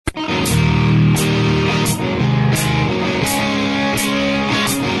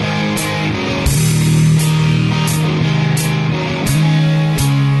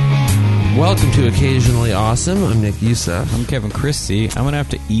Welcome to Occasionally Awesome. I'm Nick Youssef. I'm Kevin Christie. I'm going to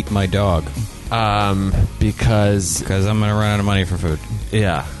have to eat my dog. Because I'm going to run out of money for food.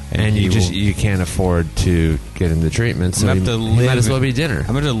 Yeah. And you can't afford to get him the treatment, so he might as well be dinner.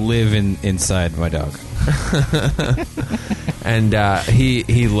 I'm going to live inside my dog. And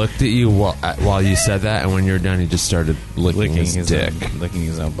he looked at you while you said that, and when you were done, he just started licking his dick. Licking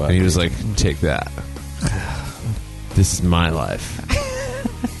his own butt. And he was like, take that. This is my life.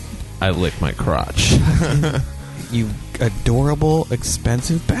 I lick my crotch. You adorable,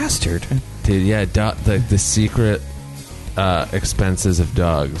 expensive bastard. Dude, yeah, the secret expenses of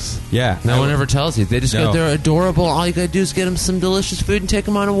dogs. Yeah. No one ever tells you. They just go, they're adorable. All you gotta do is get them some delicious food and take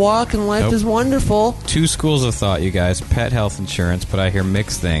them on a walk, and life is wonderful. Two schools of thought, you guys. Pet health insurance, but I hear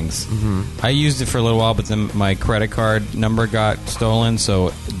mixed things. I used it for a little while, but then my credit card number got stolen, so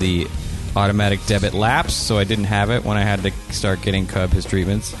the automatic debit lapsed, so I didn't have it when I had to start getting Cub his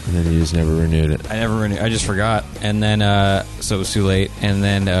treatments. And then you just never renewed it. I never renewed. I just forgot. And then, so it was too late. And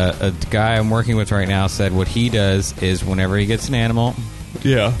then a guy I'm working with right now said what he does is whenever he gets an animal,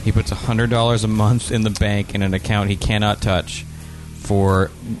 he puts $100 a month in the bank in an account he cannot touch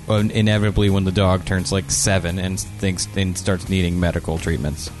for inevitably when the dog turns like 7 and starts needing medical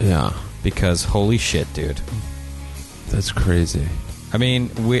treatments. Yeah. Because holy shit, dude. That's crazy. I mean,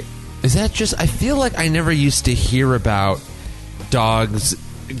 is that just... I feel like I never used to hear about dogs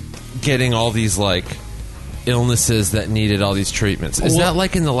getting all these, like, illnesses that needed all these treatments. Is that,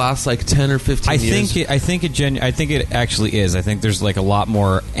 like, in the last, like, 10 or 15 years? I think it actually is. I think there's, like, a lot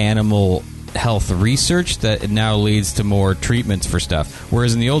more animal health research that now leads to more treatments for stuff.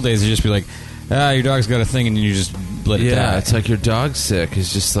 Whereas in the old days, it'd just be like, your dog's got a thing, and you just let it die. Yeah, it's like your dog's sick.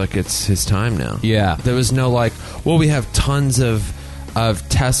 It's just like it's his time now. Yeah. There was no, like, well, we have tons of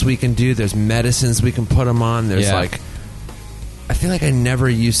tests we can do. There's medicines we can put them on. There's like, I feel like I never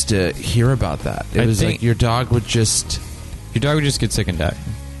used to hear about that. It was like your dog would just get sick and die.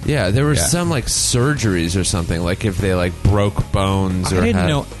 Yeah, there were some like surgeries or something, like if they like broke bones or I didn't had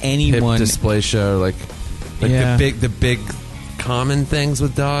know anyone hip dysplasia, or like the big common things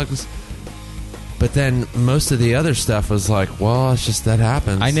with dogs. But then most of the other stuff was like, well, it's just that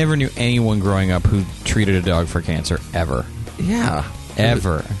happens. I never knew anyone growing up who treated a dog for cancer ever. Yeah.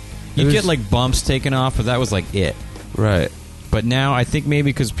 Ever. You'd get like bumps taken off, but that was like it. Right. But now I think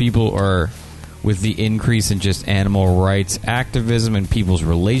maybe because people are, with the increase in just animal rights activism and people's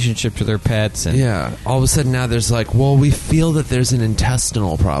relationship to their pets. And all of a sudden now there's like, well, we feel that there's an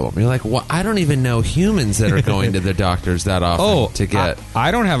intestinal problem. You're like, well, I don't even know humans that are going to the doctors that often to get...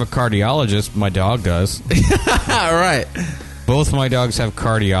 I don't have a cardiologist. My dog does. Right. Both my dogs have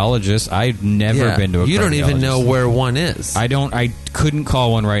cardiologists. I've never been to a cardiologist. You don't even know where one is. I couldn't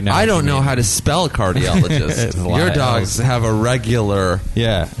call one right now. I don't know how to spell cardiologist. Your dogs have a regular...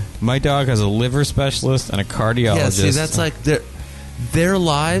 Yeah. My dog has a liver specialist and a cardiologist. Yeah, see, that's like... Their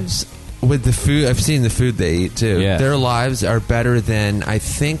lives with the food... I've seen the food they eat, too. Yeah. Their lives are better than, I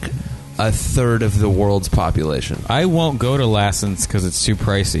think, a third of the world's population. I won't go to Lassen's because it's too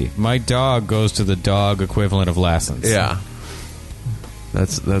pricey. My dog goes to the dog equivalent of Lassen's. Yeah.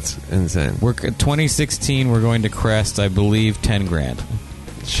 That's insane. 2016. We're going to crest, I believe, 10 grand.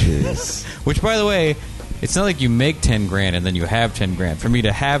 Jeez. Which, by the way, it's not like you make 10 grand and then you have 10 grand. For me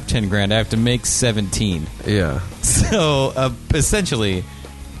to have 10 grand, I have to make 17. Yeah. So essentially,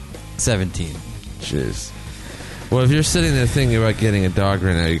 17. Jeez. Well, if you're sitting there thinking about getting a dog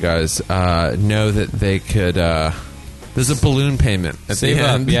right now, you guys know that they could. There's a balloon payment at the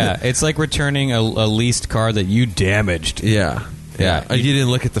end. Yeah, it's like returning a leased car that you damaged. Yeah. Yeah, you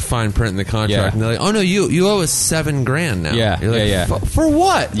didn't look at the fine print in the contract, and they're like, "Oh no, you owe us $7,000 now." Yeah, you're like, For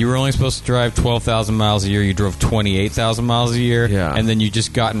what? You were only supposed to drive 12,000 miles a year. You drove 28,000 miles a year. Yeah, and then you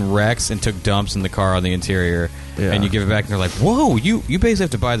just got in wrecks and took dumps in the car on the interior. Yeah. And you give it back, and they're like, "Whoa, you basically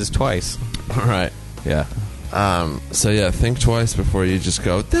have to buy this twice." All right. Yeah. So yeah, think twice before you just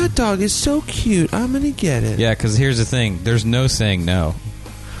go, "That dog is so cute. I'm gonna get it." Yeah, because here's the thing: there's no saying no.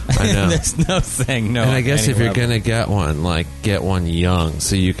 I know. There's no saying no. And I guess if you're gonna get one, like, get one young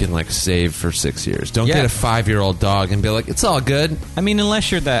so you can like save for 6 years. Don't get a 5-year-old dog and be like, it's all good. I mean,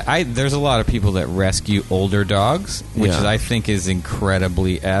 unless you're there's a lot of people that rescue older dogs, which I think is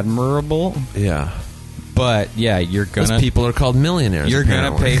incredibly admirable. Yeah. But yeah, you're gonna. Those people are called millionaires. You're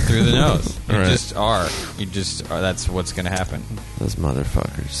gonna pay through the nose. You Right. just are. You just are. That's what's gonna happen. Those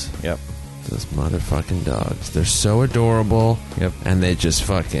motherfuckers. Yep. Those motherfucking dogs. They're so adorable. Yep. And they just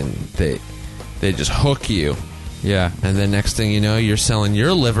fucking they just hook you. Yeah. And then next thing you know, you're selling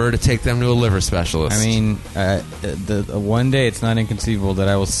your liver to take them to a liver specialist. I mean, one day it's not inconceivable that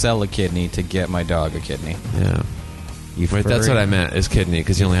I will sell a kidney to get my dog a kidney. Yeah. You Wait, that's what I meant, is kidney,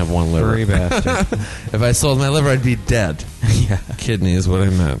 because you only have one liver. Furry bastard. If I sold my liver, I'd be dead. Yeah. Kidney is what I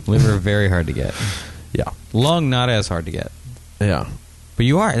meant. Liver, very hard to get. Yeah. Lung, not as hard to get. Yeah. But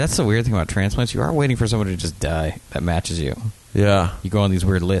you are. That's the weird thing about transplants. You are waiting for someone to just die that matches you. Yeah. You go on these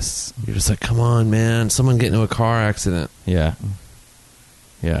weird lists. You're just like, come on, man. Someone get into a car accident. Yeah.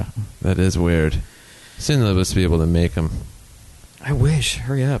 Yeah. That is weird. Soon they'll just be able to make them. I wish.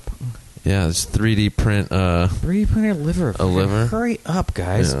 Hurry up. Yeah, just 3D print 3D printed liver. a liver. Hurry up,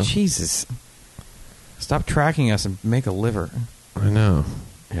 guys. Yeah. Jesus. Stop tracking us and make a liver. I know.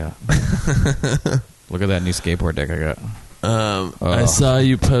 Yeah. Look at that new skateboard deck I got. I saw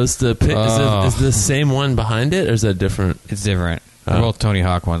you post a pic. Is the same one behind it, or is that different? It's different. They're both Tony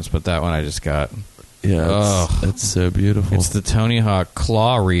Hawk ones, but that one I just got. Yeah, it's so beautiful. It's the Tony Hawk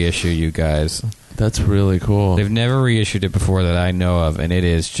Claw reissue, you guys. That's really cool. They've never reissued it before that I know of, and it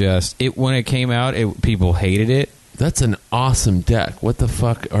is just when it came out, people hated it. That's an awesome deck. What the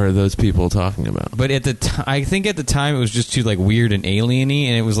fuck are those people talking about? But at the I think at the time it was just too like weird and alien-y,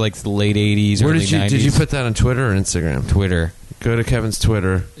 and it was like the late 80s, Where early 90s. did you put that on Twitter or Instagram? Twitter. Go to Kevin's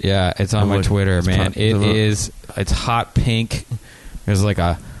Twitter. Yeah, it's on my Twitter, man. It's hot pink. There's like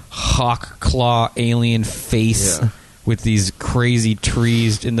a hawk claw alien face with these crazy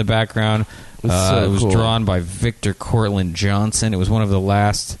trees in the background. It was drawn by Victor Cortland Johnson. It was one of the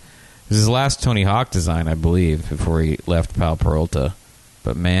last. This is his last Tony Hawk design, I believe, before he left Pal Peralta.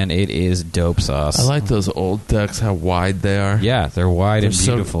 But man, it is dope sauce. I like those old decks. How wide they are. Yeah, they're wide and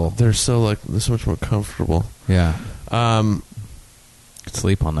beautiful. They're so much more comfortable. Yeah. Could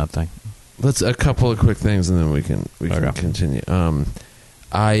sleep on that thing. Let's a couple of quick things, and then we can continue.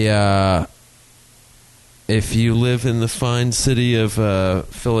 If you live in the fine city of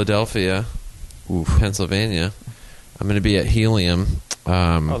Philadelphia, Pennsylvania, I'm going to be at Helium.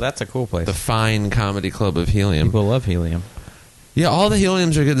 That's a cool place. The Fine Comedy Club of Helium. People love Helium. Yeah, all the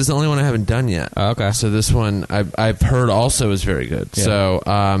Heliums are good. This is the only one I haven't done yet. Oh, okay. So this one I've heard also is very good. Yeah. So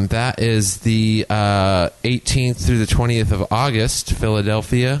that is the 18th through the 20th of August,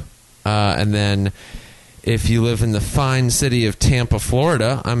 Philadelphia. And then if you live in the fine city of Tampa,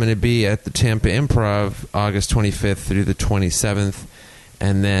 Florida, I'm going to be at the Tampa Improv August 25th through the 27th.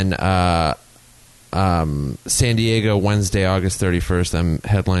 And then San Diego, Wednesday, August 31st, I'm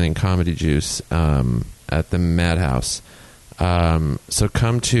headlining Comedy Juice at the Madhouse. So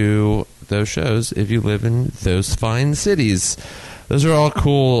come to those shows if you live in those fine cities. Those are all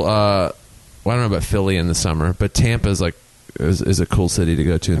cool. I don't know about Philly in the summer, but Tampa is is a cool city to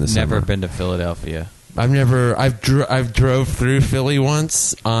go to in the summer. Never been to Philadelphia. I've drove through Philly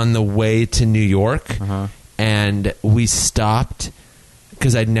once on the way to New York, and we stopped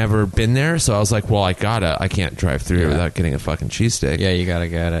because I'd never been there. So I was like, well, I can't drive through without getting a fucking cheesesteak. Yeah, you gotta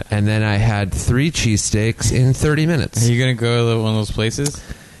get it. And then I had 3 cheesesteaks in 30 minutes. Are you gonna go to one of those places?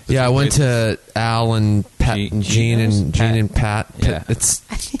 I went to Al and Pat and Gene and Pat. Yeah. It's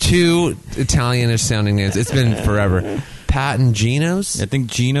 2 Italianish sounding names. It's been forever. Pat and Gino's? I think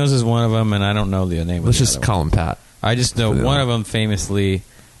Gino's is one of them, and I don't know the name. Let's just call him Pat. I just know one of them famously,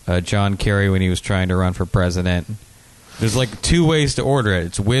 John Kerry, when he was trying to run for president. There's like 2 ways to order it.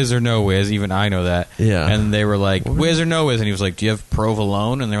 It's whiz or no whiz. Even I know that. Yeah. And they were like, whiz or no whiz. And he was like, do you have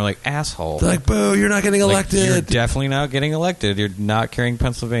provolone? And they were like, asshole. They're like, boo, you're not getting elected. Like, you're definitely not getting elected. You're not carrying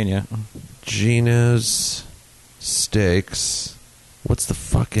Pennsylvania. Gino's Steaks. What's the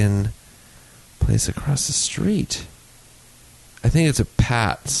fucking place across the street? I think it's a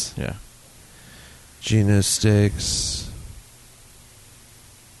Pat's. Yeah. Gino's Steaks.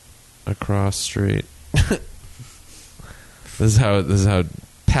 Across street. This is how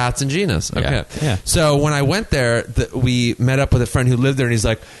Pat's and Gino's. Okay. Yeah. So when I went there, we met up with a friend who lived there, and he's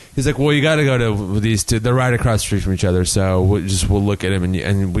like, well, you got to go to these 2. They're right across the street from each other, so we'll look at them,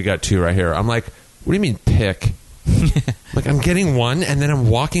 and we got 2 right here. I'm like, what do you mean pick? Like, I'm getting one, and then I'm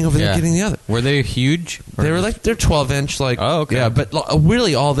walking over there getting the other. Were they huge? They're 12-inch. Like, oh, okay. Yeah, but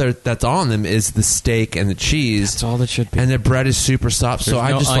really all that's on them is the steak and the cheese. That's all that should be. And the bread is super soft. There's so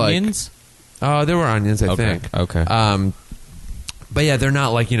I just onions? Oh, there were onions, I think. Okay. But yeah, they're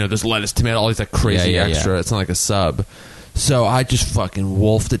not like, there's lettuce, tomato, all these like crazy extra. It's not like a sub. So I just fucking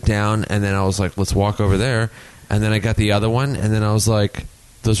wolfed it down, and then I was like, let's walk over there. And then I got the other one, and then I was like,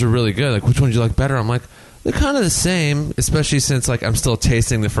 those are really good. Like, which one do you like better? I'm like, they're kind of the same, especially since like I'm still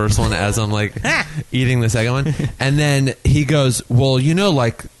tasting the first one as I'm like eating the second one. And then he goes, well,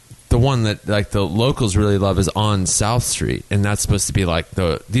 like the one that like the locals really love is on South Street, and that's supposed to be like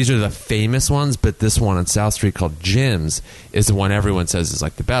these are the famous ones, but this one on South Street called Jim's is the one everyone says is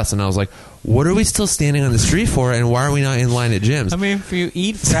like the best. And I was like, what are we still standing on the street for, and why are we not in line at Jim's? I mean, if you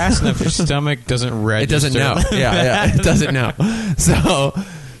eat fast enough, your stomach doesn't register. It doesn't know. Yeah, it doesn't know.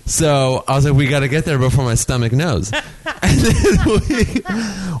 So I was like, we got to get there before my stomach knows. And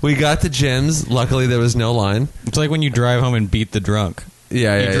then we got to Jim's. Luckily, there was no line. It's like when you drive home and beat the drunk.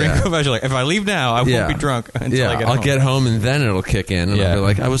 Yeah, you drink too much. You're like, if I leave now, I won't be drunk until I get home. I'll get home and then it'll kick in. And I'll be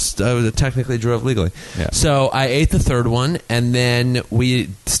like, I was technically drove legally. Yeah. So I ate the third one, and then we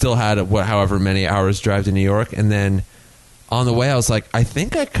still had however many hours drive to New York. And then on the way, I was like, I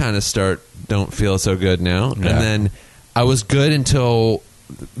think I kind of don't feel so good now. Yeah. And then I was good until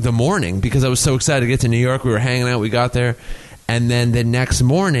the morning because I was so excited to get to New York. We were hanging out. We got there. And then the next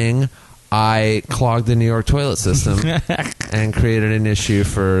morning, I clogged the New York toilet system and created an issue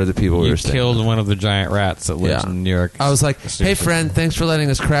for the people we were staying with. You killed one of the giant rats that lives in New York. I was like, hey, friend, thanks for letting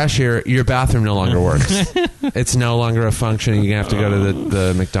us crash here. Your bathroom no longer works. It's no longer a function. You're going to have to go to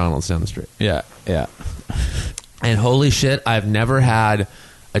the McDonald's down the street. Yeah. And holy shit, I've never had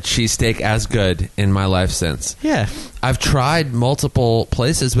a cheesesteak as good in my life since. Yeah. I've tried multiple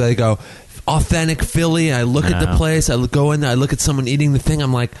places where they go, authentic Philly. I look at the place. I go in there. I look at someone eating the thing.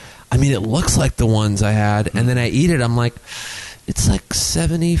 I'm like, I mean, it looks like the ones I had. And then I eat it. I'm like, it's like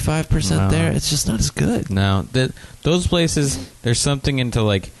 75% there. It's just not as good. No. Those places, there's something into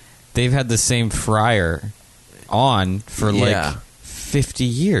like, they've had the same fryer on for like 50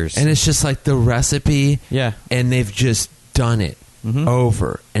 years. And it's just like the recipe. Yeah. And they've just done it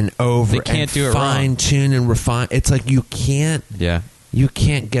over and over. They can't do it wrong. Fine tune and refine. It's like you can't. Yeah. You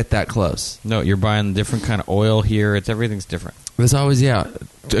can't get that close. No, you're buying different kind of oil here. Everything's different. There's always, a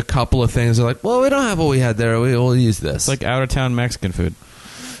couple of things are like, well, we don't have what we had there. We'll use this. It's like out-of-town Mexican food.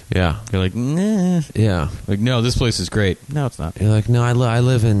 Yeah. You're like, nah. Yeah. Like, no, this place is great. No, it's not. You're like, no, I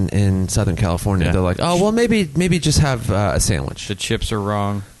live in Southern California. Yeah. They're like, oh, well, maybe just have a sandwich. The chips are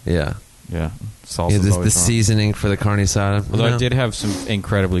wrong. Yeah. Yeah. Salsa's the always wrong. seasoning for the carne asada. Although I did have some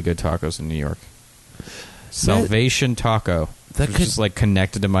incredibly good tacos in New York. Salvation Taco. That was just like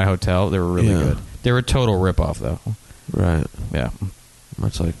connected to my hotel. They were really good. They were a total ripoff, though. Right. Yeah.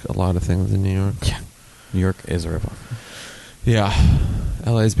 Much like a lot of things in New York. Yeah. New York is a ripoff. Yeah.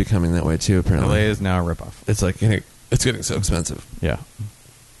 LA is becoming that way too, apparently. LA is now a ripoff. It's like it's getting so expensive. Yeah.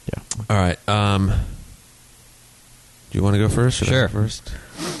 Yeah. All right. Do you want to go first? Sure. I go first?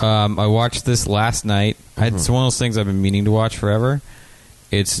 I watched this last night. It's one of those things I've been meaning to watch forever.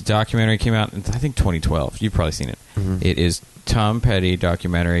 It's a documentary, came out in, I think, 2012. You've probably seen it. It is Tom Petty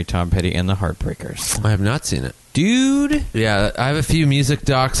documentary, Tom Petty and the Heartbreakers. I have not seen it. Dude. Yeah, I have a few music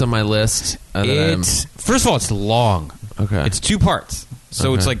docs on my list. First of all, it's long. Okay. It's 2 parts.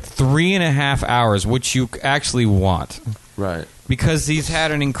 So it's like 3.5 hours, which you actually want. Right. Because he's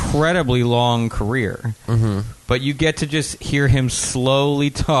had an incredibly long career. But you get to just hear him slowly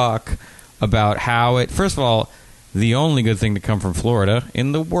talk about how it... First of all, the only good thing to come from Florida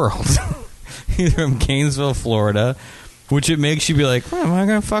in the world. He's from Gainesville, Florida, which it makes you be like, well, am I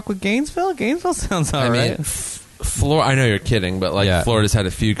going to fuck with Gainesville? Gainesville sounds all right. I know you're kidding, but Florida's had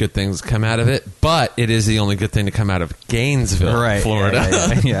a few good things come out of it, but it is the only good thing to come out of Gainesville,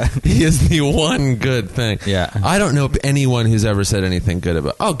 Florida. Yeah. He is the one good thing. Yeah. I don't know anyone who's ever said anything good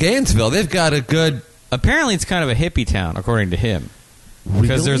about, Gainesville, they've got a good... Apparently it's kind of a hippie town, according to him.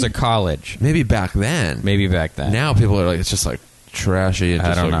 Because there's a college. Maybe back then. Now people are like, it's just like trashy and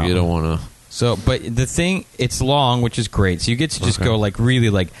just don't know. You don't want to... So, but the thing, it's long, which is great. So you get to just go like really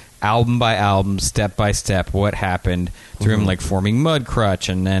like album by album, step by step, what happened through him like forming Mudcrutch,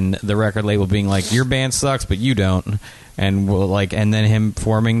 and then the record label being like, your band sucks, but you don't, and and then him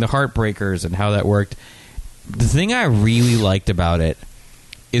forming the Heartbreakers and how that worked. The thing I really liked about it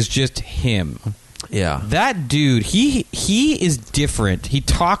is just him. Yeah, that dude, he is different. He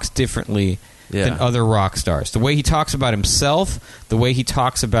talks differently than other rock stars. The way he talks about himself, the way he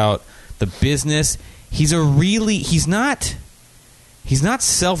talks about the business, he's not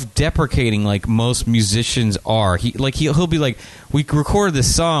self-deprecating like most musicians are. He'll be like, we recorded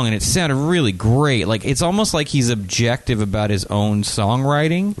this song and it sounded really great. Like, it's almost like he's objective about his own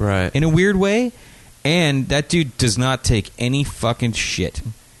songwriting, right? In a weird way. And that dude does not take any fucking shit.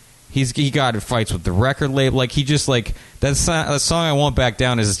 He got in fights with the record label. Like, he just like that song I Won't Back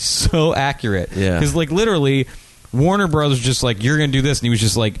Down is so accurate. Yeah, because like literally, Warner Brothers just like, you're gonna do this, and he was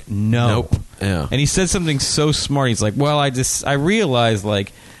just like, nope. Yeah. And he said something so smart. He's like, well, I realized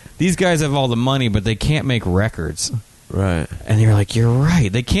like these guys have all the money, but they can't make records. Right. And you're like, you're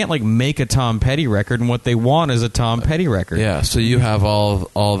right. They can't like make a Tom Petty record, and what they want is a Tom Petty record. Yeah, so you have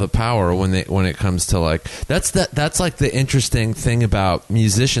all the power when it comes to like that's like the interesting thing about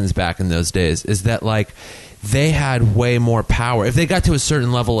musicians back in those days is that like they had way more power. If they got to a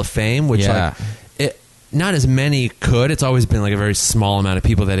certain level of fame, which like not as many could. It's always been like a very small amount of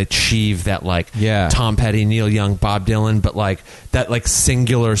people that achieve that like Tom Petty, Neil Young, Bob Dylan, but like that like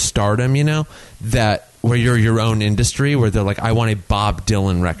singular stardom, you know, that where you're your own industry, where they're like, I want a Bob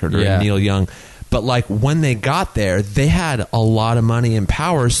Dylan record or a Neil Young. But like when they got there, they had a lot of money and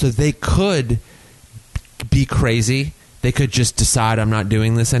power, so they could be crazy. They could just decide I'm not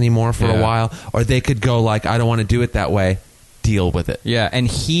doing this anymore for a while, or they could go like, I don't want to do it that way. Deal with it. Yeah, and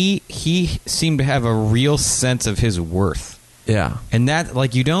he seemed to have a real sense of his worth. Yeah, and that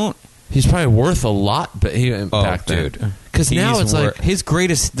like you don't. He's probably worth a lot, but back then, because now it's like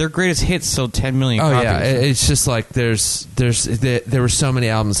their greatest hits sold 10 million. Oh copies. yeah, it's just like there were so many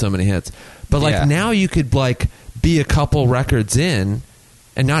albums, so many hits, but like now you could like be a couple records in.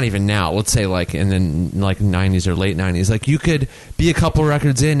 And not even now, let's say like in the like 90s or late 90s, like you could be a couple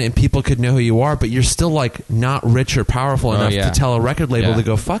records in and people could know who you are, but you're still like not rich or powerful enough to tell a record label to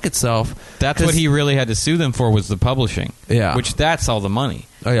go fuck itself. That's what he really had to sue them for, was the publishing. Yeah. Which that's all the money.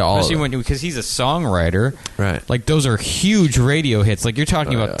 Oh yeah, all especially because he's a songwriter. Right. Like those are huge radio hits. Like you're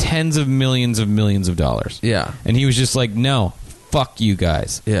talking about tens of millions of dollars. Yeah. And he was just like, no, fuck you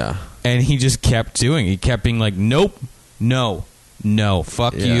guys. Yeah. And he just kept doing it. He kept being like, nope, no,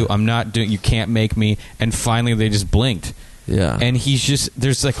 fuck you. I'm not doing. You can't make me. And finally, they just blinked. Yeah. And he's just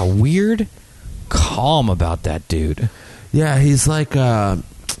there's like a weird calm about that dude. Yeah, he's like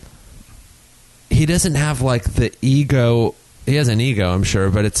he doesn't have like the ego. He has an ego, I'm sure,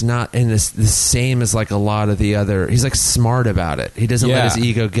 but it's not in the same as like a lot of the other. He's like smart about it. He doesn't let his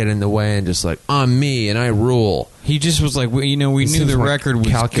ego get in the way and just like, I'm me and I rule. He just was like, we knew the record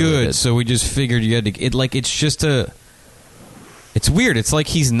was good, so we just figured you had to. It's just a. It's weird. It's like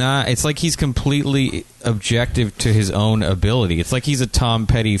he's not. It's like he's completely objective to his own ability. It's like he's a Tom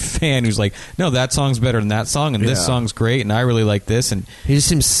Petty fan who's like, no, that song's better than that song, and this song's great, and I really like this. And he just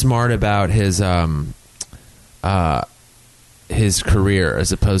seems smart about his career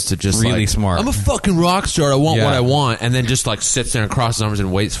as opposed to just really like, smart. I'm a fucking rock star. I want what I want, and then just like sits there and crosses his arms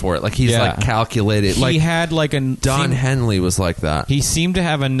and waits for it. Like he's like calculated. He like had like a Don Henley was like that. He seemed to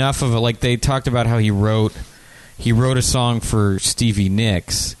have enough of a like. They talked about how he wrote a song for Stevie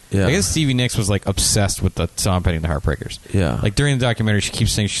Nicks. Yeah. I guess Stevie Nicks was like obsessed with the Tom Petty and the Heartbreakers. Yeah. Like during the documentary, she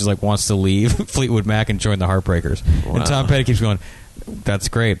keeps saying she's like wants to leave Fleetwood Mac and join the Heartbreakers. Wow. And Tom Petty keeps going, that's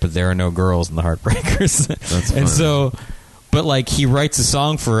great, but there are no girls in the Heartbreakers. That's and so, but like he writes a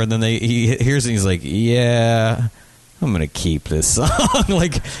song for her, and then he hears it and he's like, yeah, I'm gonna keep this song.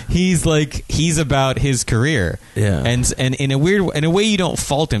 like he's about his career. Yeah. And in a way you don't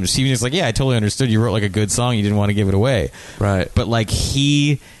fault him. Stevie Nicks like, yeah, I totally understood. You wrote like a good song, you didn't want to give it away. Right. But like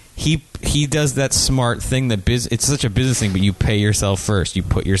he does that smart thing that it's such a business thing, but you pay yourself first. You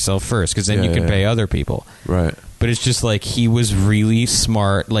put yourself first, because then you can pay other people. Right. But it's just like he was really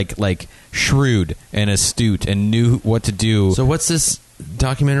smart, like shrewd and astute, and knew what to do. So what's this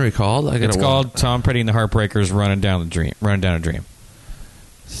documentary called? It's called Tom Petty and the Heartbreakers Running Down a Dream.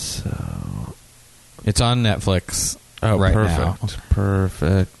 So it's on Netflix right perfect. Now.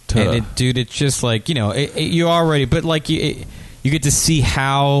 Perfect. And it's just like, you already, but like you get to see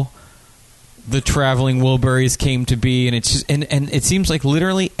how the Traveling Wilburys came to be, and it's just, and it seems like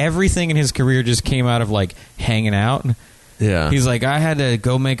literally everything in his career just came out of like hanging out. Yeah. He's like, I had to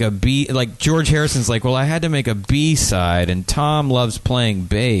go make a B. Like George Harrison's like, well, I had to make a B side, and Tom loves playing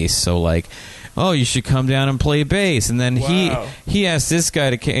bass, so like, oh, you should come down and play bass. And then he asked this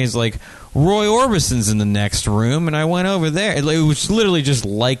guy to. He's like, Roy Orbison's in the next room, and I went over there. It was literally just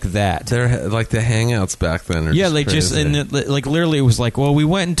like that. They're like the hangouts back then. Like literally, it was like, well, we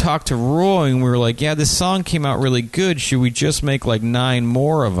went and talked to Roy, and we were like, yeah, this song came out really good. Should we just make like 9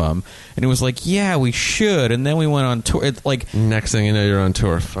 more of them? And it was like, yeah, we should. And then we went on tour. It's like next thing you know, you're on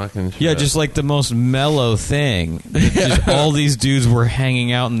tour. Fucking shit. Yeah, just like the most mellow thing. Just all these dudes were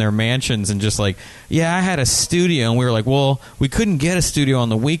hanging out in their mansions and just like, yeah, I had a studio, and we were like, well, we couldn't get a studio on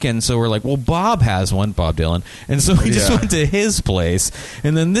the weekend, so we're like, well, Bob has one, Bob Dylan, and so we just went to his place,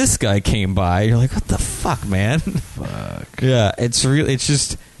 and then this guy came by. You're like, what the fuck, man? Fuck. Yeah, it's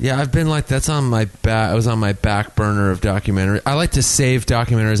just. Yeah, I've been like, that's on my back. I was on my back burner of documentary. I like to save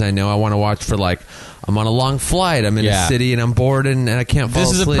documentaries I know I want to watch for like, I'm on a long flight, I'm in a city, and I'm bored, and I can't fall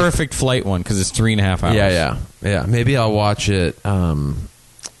asleep. This is a perfect flight one because it's 3.5 hours. Yeah. Maybe I'll watch it.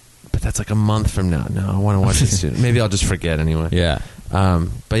 But that's like a month from now. No, I want to watch it soon. Maybe I'll just forget anyway. Yeah.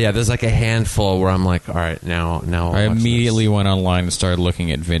 But yeah, there's like a handful where I'm like, all right, now I'll I watch immediately this. went online and started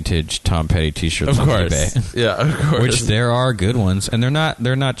looking at vintage Tom Petty T-shirts Of on course, eBay. yeah, of course. Which there are good ones, and they're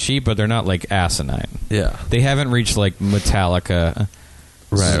not cheap, but they're not like asinine. Yeah, They haven't reached like Metallica,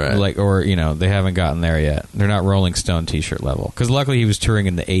 right. Like, or they haven't gotten there yet. They're not Rolling Stone T-shirt level. Because luckily he was touring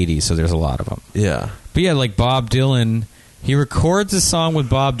in the '80s, so there's a lot of them. Yeah, But yeah, like Bob Dylan, he records a song with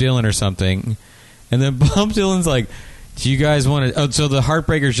Bob Dylan or something, and then Bob Dylan's like, do you guys want to... Oh, so the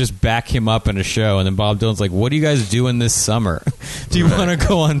Heartbreakers just back him up in a show, and then Bob Dylan's like, what are you guys doing this summer? Do you want to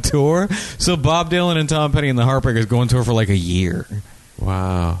go on tour? So Bob Dylan and Tom Petty and the Heartbreakers go on tour for like a year.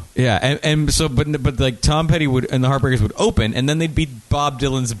 wow. Yeah, and so, but like Tom Petty would and the Heartbreakers would open, and then they'd be Bob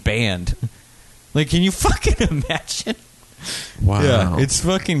Dylan's band. Like, can you fucking imagine? Wow. Yeah, it's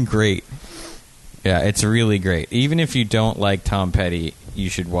fucking great. Yeah, it's really great. Even if you don't like Tom Petty, you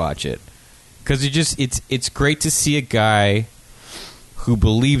should watch it. Because it's great to see a guy who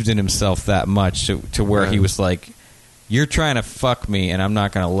believed in himself that much to where he was like, you're trying to fuck me and I'm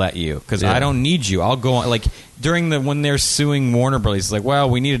not going to let you because I don't need you. I'll go on. Like, when they're suing Warner Brothers, it's like, well,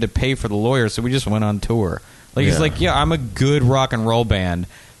 we needed to pay for the lawyer, so we just went on tour. Like, he's like, yeah, I'm a good rock and roll band,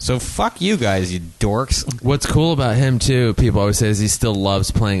 so fuck you guys, you dorks. What's cool about him too, people always say, is he still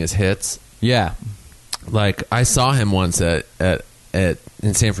loves playing his hits. Yeah. Like, I saw him once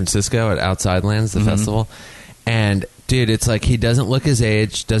in San Francisco at Outside Lands, the festival, and dude, it's like he doesn't look his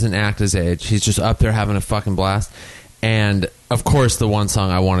age, doesn't act his age. He's just up there having a fucking blast. And of course, the one song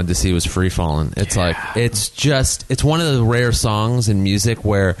I wanted to see was "Free Fallin'." It's like it's one of the rare songs in music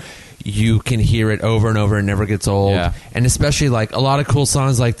where you can hear it over and over and never gets old. Yeah. And especially like a lot of cool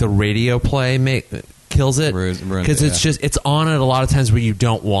songs like the radio play kills it because it's on it a lot of times where you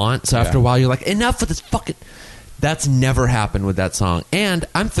don't want. So after a while, you're like, enough with this fucking. That's never happened with that song. And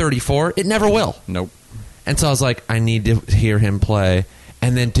I'm 34. It never will. Nope. And so I was like, I need to hear him play.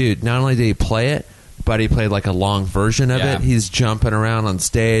 And then, dude, not only did he play it, but he played like a long version of it. He's jumping around on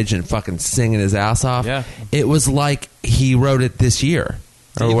stage and fucking singing his ass off. Yeah. It was like he wrote it this year.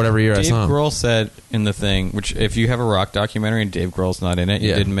 Or whatever year I saw him. Dave Grohl said in the thing, which if you have a rock documentary and Dave Grohl's not in it,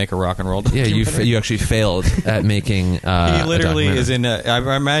 you didn't make a rock and roll documentary. Yeah, you actually failed at making he literally is in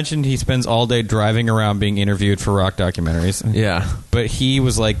I imagine he spends all day driving around being interviewed for rock documentaries. Yeah. But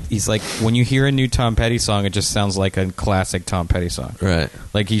he's like, when you hear a new Tom Petty song, it just sounds like a classic Tom Petty song. Right.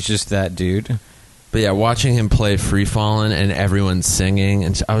 Like, he's just that dude. But yeah, watching him play "Free Fallin'" and everyone singing,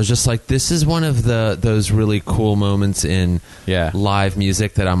 and I was just like, "This is one of those really cool moments in live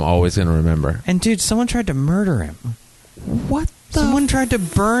music that I'm always going to remember." And dude, someone tried to murder him. What? Someone tried to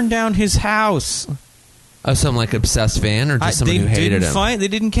burn down his house. Oh, some like obsessed fan, or just someone who hated him? They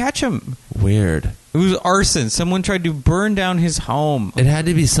didn't catch him. Weird. It was arson. Someone tried to burn down his home. It had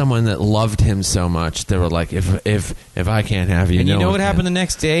to be someone that loved him so much. They were like, "If I can't have you," and you know what happened the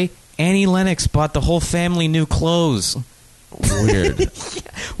next day? Annie Lennox bought the whole family new clothes. Weird.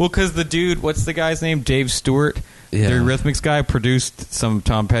 Well, because the dude, what's the guy's name? Dave Stewart, the Eurythmics guy, produced some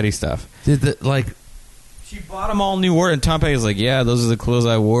Tom Petty stuff. She bought them all new work, and Tom Petty was like, "Yeah, those are the clothes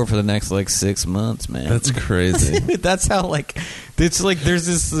I wore for the next 6 months, man." That's crazy. That's how it's like there's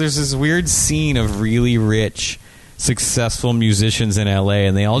this weird scene of really rich, successful musicians in LA,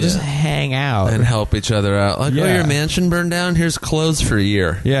 and they all just hang out and help each other out. Like, oh, your mansion burned down? Here's clothes for a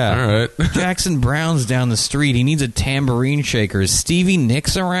year. Yeah. All right. Jackson Brown's down the street. He needs a tambourine shaker. Is Stevie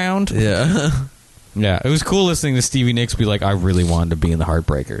Nicks around? Yeah. Yeah. It was cool listening to Stevie Nicks be like, I really wanted to be in the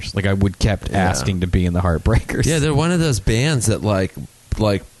Heartbreakers. Like, I kept asking to be in the Heartbreakers. Yeah, they're one of those bands that like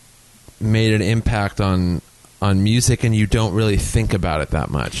made an impact on music, and you don't really think about it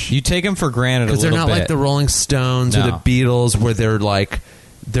that much. You take them for granted a little bit. Because they're not like the Rolling Stones or the Beatles, where they're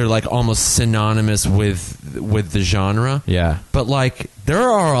like almost synonymous with the genre. Yeah. But like,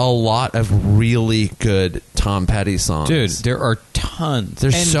 there are a lot of really good Tom Petty songs. Dude, there are tons.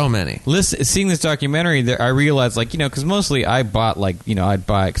 There's so many. Seeing this documentary, I realized, because mostly I bought, I'd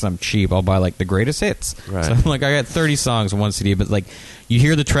buy, because I'm cheap, I'll buy, the greatest hits. Right. So I'm like, I got 30 songs on one CD, but, you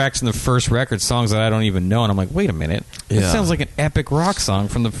hear the tracks in the first record, songs that I don't even know, and I'm like, wait a minute. It sounds like an epic rock song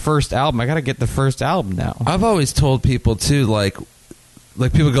from the first album. I got to get the first album now. I've always told people, too, like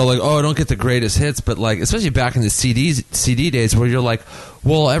people go oh, I don't get the greatest hits, but especially back in the CD days where you're like,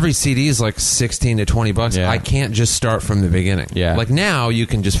 well, every CD is $16 to $20. Yeah. I can't just start from the beginning. Yeah. Now you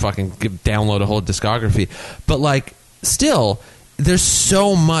can just fucking download a whole discography, but still, there's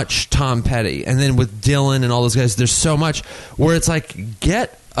so much Tom Petty, and then with Dylan and all those guys, there's so much where it's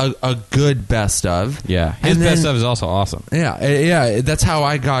get a good best of. Yeah, his best of is also awesome. Yeah, that's how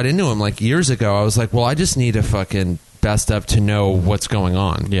I got into him. Years ago, I was like, well, I just need a fucking best of to know what's going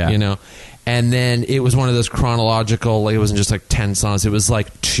on. Yeah. And then it was one of those chronological, like it wasn't just like 10 songs. It was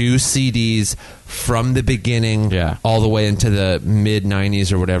like 2 CDs from the beginning all the way into the mid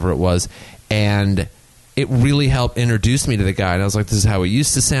 90s or whatever it was. And it really helped introduce me to the guy. And I was like, this is how he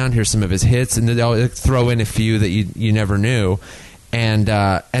used to sound. Here's some of his hits. And then they'll throw in a few that you never knew. And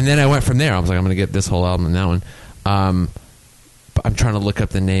then I went from there. I was like, I'm going to get this whole album and that one. But I'm trying to look up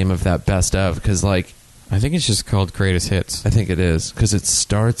the name of that best of, because like, I think it's just called Greatest Hits. I think it is, because it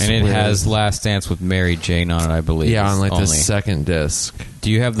starts and it with, has Last Dance with Mary Jane on it, I believe. Yeah, on like only. the second disc. Do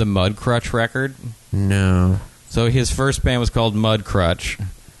you have the Mudcrutch record? No. So his first band was called Mudcrutch,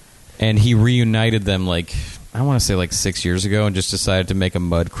 and he reunited them like, I want to say like 6 years ago, and just decided to make a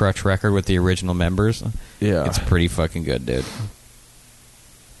Mudcrutch record with the original members. Yeah. It's pretty fucking good, dude.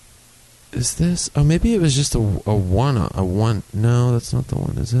 Is this? Oh, maybe it was just a one. No, that's not the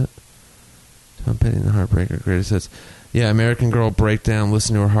one, is it? Tom Petty and the Heartbreaker, Greatest Hits. Yeah, American Girl, Breakdown,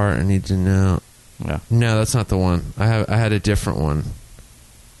 Listen to Her Heart, I Need to Know. Yeah. No, that's not the one. I had a different one.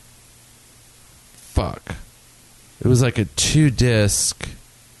 Fuck. It was like a 2-disc.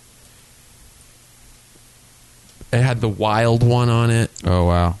 It had the Wild one on it. Oh,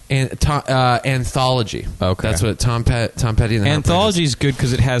 wow. And Anthology. Okay. That's what Tom Petty and the Anthology's good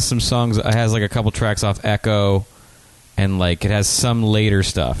because it has some songs. It has like a couple tracks off Echo, and like it has some later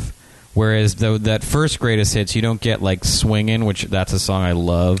stuff. Whereas that first Greatest Hits, you don't get like Swingin', which that's a song I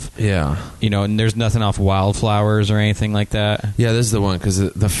love. Yeah. You know, and there's nothing off Wildflowers or anything like that. Yeah, this is the one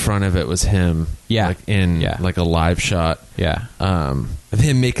because the front of it was him. Yeah. Like in like a live shot. Yeah. Of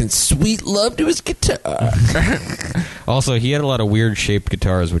him making sweet love to his guitar. Also, he had a lot of weird shaped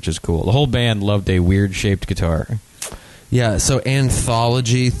guitars, which is cool. The whole band loved a weird shaped guitar. Yeah, so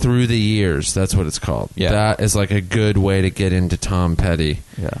Anthology Through the Years, that's what it's called. Yeah. That is like a good way to get into Tom Petty.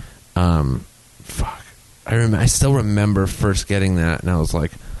 Yeah. Fuck. I still remember first getting that, and I was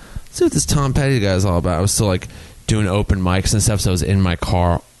like, let's see what this Tom Petty guy is all about. I was still like doing open mics and stuff, so I was in my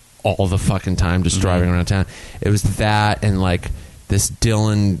car all the fucking time, just driving around town. It was that and like this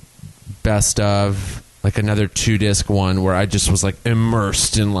Dylan best of, like another 2-disc one where I just was like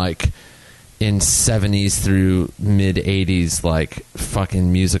immersed in like in 70s through mid 80s like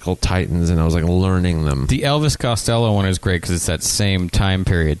fucking musical titans, and I was like learning them. The Elvis Costello one is great because it's that same time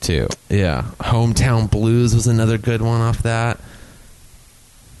period too. Yeah. Hometown Blues was another good one off that.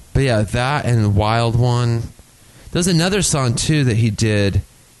 But yeah, that and Wild One. There's another song too that he did.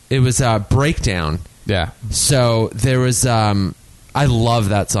 It was Breakdown. Yeah. So there was I love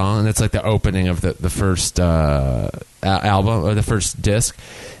that song, and it's like the opening of the first album or the first disc.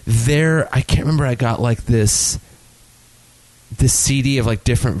 There, I can't remember. I got like this CD of like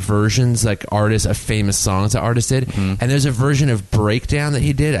different versions, like artists of famous songs that artists did, and there's a version of Breakdown that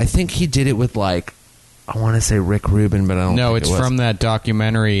he did. I think he did it with like, I want to say Rick Rubin, but I don't. No, think it's from that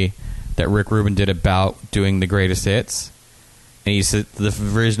documentary that Rick Rubin did about doing the greatest hits. And he said the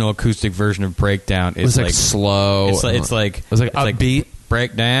original acoustic version of Breakdown is like slow. It's like upbeat.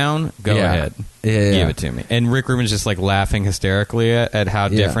 Breakdown. Go ahead. Yeah. Give it to me. And Rick Rubin's just like laughing hysterically at how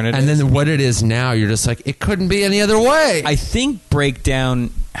different it is. And then what it is now, you're just like, it couldn't be any other way. I think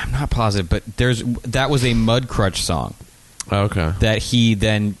Breakdown, I'm not positive, but that was a Mudcrutch song. Okay. That he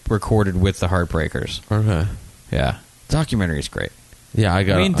then recorded with the Heartbreakers. Okay. Yeah. Documentary is great. Yeah,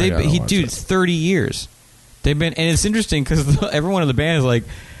 dude, it's 30 years. They've been, and it's interesting because everyone in the band is like,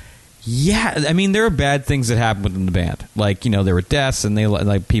 yeah, I mean, there are bad things that happen within the band. Like, you know, there were deaths and they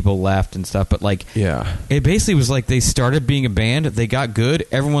like people left and stuff, but like, yeah, it basically was like they started being a band, they got good,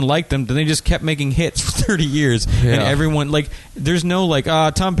 everyone liked them, then they just kept making hits for 30 years, and everyone, like, there's no like,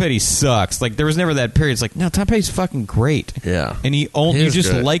 Tom Petty sucks. Like, there was never that period. It's like, no, Tom Petty's fucking great. Yeah. And you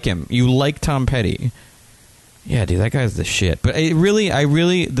just good. Like him. You like Tom Petty. Yeah, dude, that guy's the shit. But I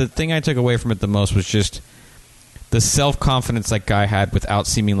really, the thing I took away from it the most was just the self-confidence that guy had without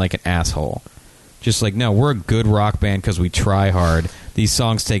seeming like an asshole. Just like, no, we're a good rock band because we try hard. These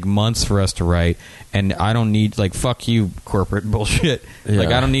songs take months for us to write, and I don't need, like, fuck you, corporate bullshit. Yeah. Like,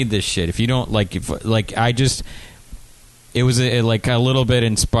 I don't need this shit. If you don't, like, it was a little bit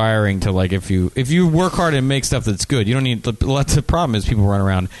inspiring to, like, if you work hard and make stuff that's good, you don't need, the problem is people run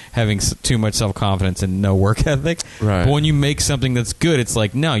around having too much self-confidence and no work ethic. Right. But when you make something that's good, it's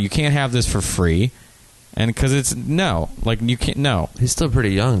like, no, you can't have this for free. And because it's you can't. No, he's still pretty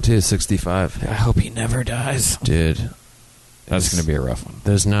young too, 65. I hope he never dies, dude. That's going to be a rough one.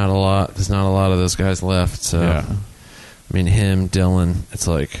 There's not a lot of those guys left. So, yeah. I mean, him, Dylan. It's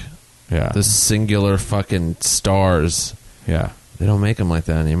like, the singular fucking stars. Yeah, they don't make them like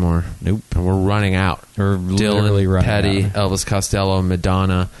that anymore. Nope. And we're running out. We're literally Dylan, running Petty, out. Elvis Costello,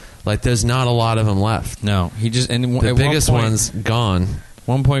 Madonna. Like, there's not a lot of them left. No, he just the biggest one's gone.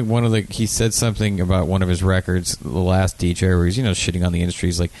 one point, he said something about one of his records, the last DJ, where he's shitting on the industry.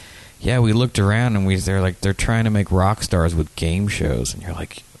 He's like, "Yeah, we looked around and they're trying to make rock stars with game shows," and you're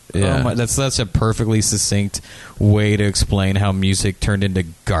like, Yeah. "Oh my, that's a perfectly succinct way to explain how music turned into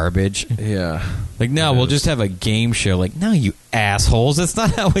garbage." Yeah. Like, no, we'll just have a game show. Like, no, you assholes, that's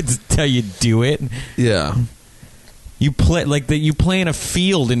not how you do it. Yeah. You play in a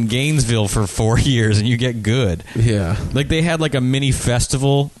field in Gainesville for 4 years and you get good. Yeah. Like, they had like a mini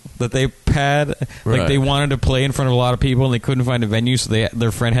festival that they had. Like, Right. they wanted to play in front of a lot of people and they couldn't find a venue, so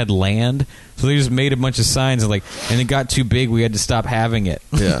their friend had land. So they just made a bunch of signs and it got too big. We had to stop having it.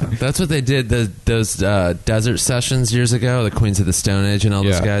 Yeah. That's what they did. Those desert sessions years ago, the Queens of the Stone Age and all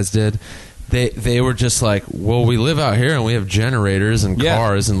those Yeah. guys did. They were just like, well, we live out here and we have generators and Yeah.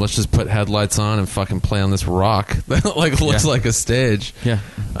 cars, and let's just put headlights on and fucking play on this rock that looks like a stage. Yeah.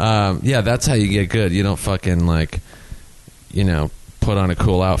 Yeah, that's how you get good. You don't fucking put on a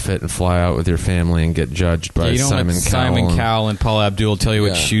cool outfit and fly out with your family and get judged by You don't Simon let Cowell. Simon Cowell and Paul Abdul tell you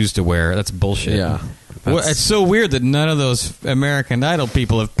what Yeah. shoes to wear. That's bullshit. Yeah. Well, That's- it's so weird that none of those American Idol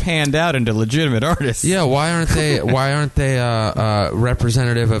people have panned out into legitimate artists. Yeah, why aren't they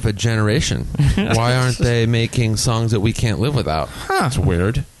representative of a generation? Why aren't they making songs that we can't live without? It's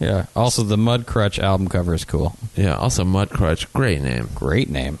weird. Yeah. Also, the Mudcrutch album cover is cool. Yeah, also Mudcrutch, great name.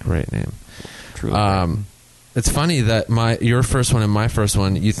 Great name. Great name. Truly. It's funny that your first one and my first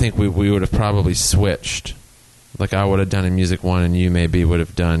one, you think we would have probably switched. Like, I would have done a music one and you maybe would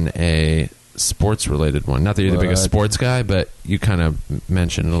have done a sports related one. Not that you're the biggest sports guy, but you kind of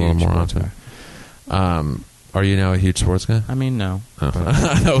mentioned it a little more often. Are you now a huge sports guy? I mean, no. Oh.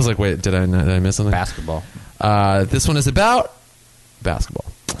 I was like, wait, did I miss something? Basketball. This one is about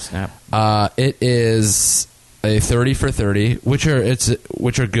basketball. Snap. It is a 30 for 30, which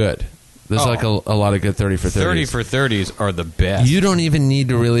are good. There's like a lot of good 30 for 30s. 30 for 30s are the best. You don't even need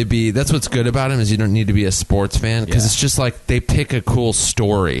to really be. That's what's good about them, is you don't need to be a sports fan, because it's just like they pick a cool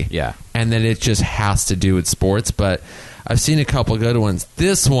story. Yeah. And then it just has to do with sports. But I've seen a couple good ones.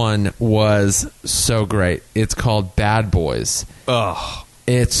 This one was so great. It's called Bad Boys. Ugh.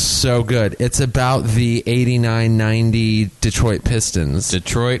 It's so good. It's about the 89-90 Detroit Pistons.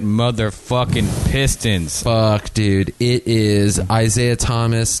 Detroit motherfucking Pistons. Fuck, dude. It is Isaiah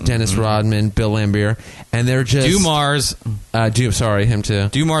Thomas, Dennis Rodman, Bill Laimbeer, and they're just... Dumars. Sorry, him too.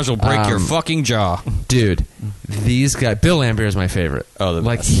 Dumars will break your fucking jaw. Dude, these guys... Bill Laimbeer is my favorite. Oh, the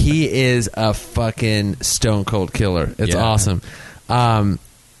best. He is a fucking stone cold killer. It's awesome.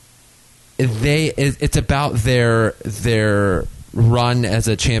 It's about their run as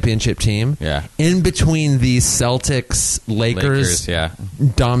a championship team. Yeah. In between the Celtics Lakers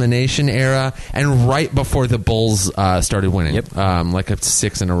domination era and right before the Bulls started winning. Yep. Like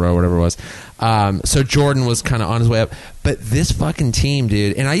 6 in a row, whatever it was. So Jordan was kind of on his way up. But this fucking team,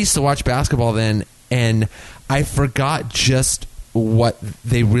 dude, and I used to watch basketball then, and I forgot just what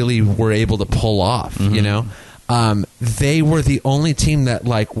they really were able to pull off, you know? They were the only team that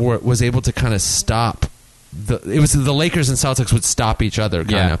was able to kind of stop. It was the Lakers and Celtics would stop each other,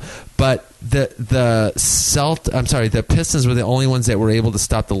 kind of. But the Pistons were the only ones that were able to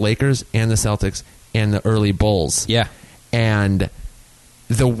stop the Lakers and the Celtics and the early Bulls. Yeah. And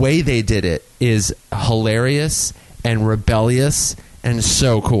the way they did it is hilarious and rebellious and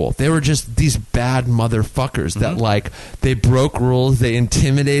so cool. They were just these bad motherfuckers that they broke rules, they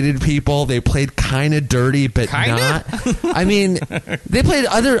intimidated people, they played kind of dirty but not. I mean, they played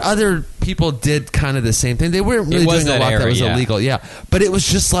other people did kind of the same thing. They weren't really doing a lot that was illegal. Yeah. But it was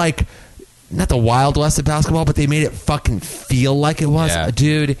just like not the Wild West of basketball, but they made it fucking feel like it was. Yeah.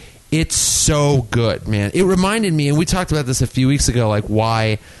 Dude, it's so good, man. It reminded me, and we talked about this a few weeks ago, like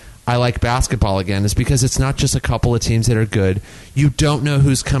why I like basketball again is because it's not just a couple of teams that are good. You don't know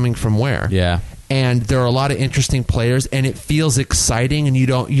who's coming from where. Yeah. And there are a lot of interesting players, and it feels exciting, and you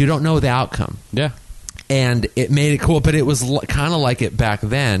don't know the outcome. Yeah. And it made it cool, but it was kind of like it back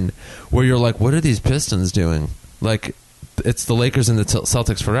then, where you're like, what are these Pistons doing? Like, it's the Lakers and the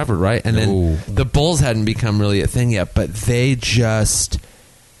Celtics forever, right? And then the Bulls hadn't become really a thing yet, but they just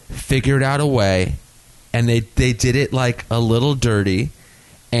figured out a way, and they did it like a little dirty.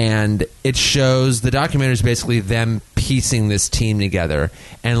 And it shows, the documentary is basically them piecing this team together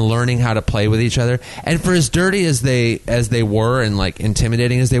and learning how to play with each other. And for as dirty as they were and like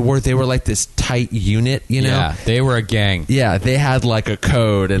intimidating as they were like this tight unit, you know? Yeah, they were a gang. Yeah, they had like a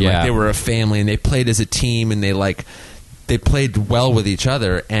code and like they were a family, and they played as a team, and they played well with each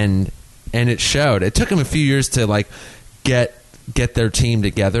other, and it showed. It took them a few years to like get their team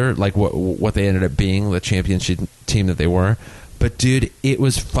together, like what they ended up being, the championship team that they were. But, dude, it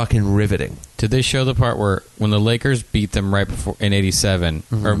was fucking riveting. Did they show the part where when the Lakers beat them right before in 87,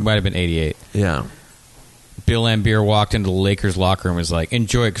 or it might have been 88, Yeah. Bill Laimbeer walked into the Lakers locker room and was like,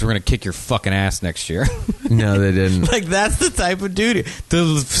 enjoy it because we're going to kick your fucking ass next year. No, they didn't. Like, that's the type of dude.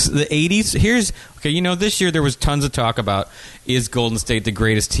 The 80s, okay, this year there was tons of talk about, is Golden State the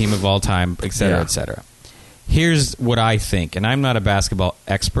greatest team of all time, et cetera, et cetera. Here's what I think, and I'm not a basketball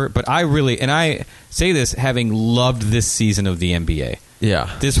expert, but and I say this having loved this season of the NBA.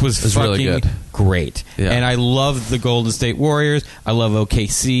 Yeah. This was fucking really good. Great. Yeah. And I loved the Golden State Warriors. I love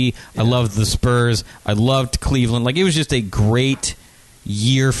OKC. I loved the Spurs. I loved Cleveland. Like, it was just a great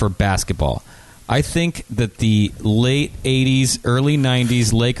year for basketball. I think that the late 80s, early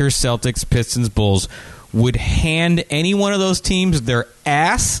 90s Lakers, Celtics, Pistons, Bulls would hand any one of those teams their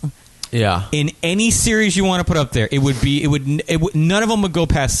ass. Yeah. In any series you want to put up there, it would none of them would go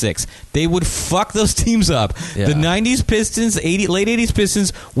past 6. They would fuck those teams up. Yeah. The 90s Pistons, late 80s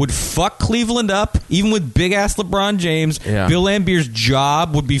Pistons would fuck Cleveland up, even with big ass LeBron James. Yeah. Bill Laimbeer's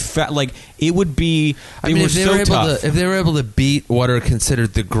job would be fat. Like, it would be. if they were able to beat what are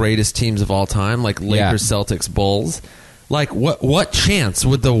considered the greatest teams of all time, like Lakers, Celtics, Bulls, like what chance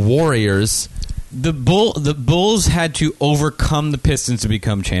would the Warriors? The Bulls had to overcome the Pistons to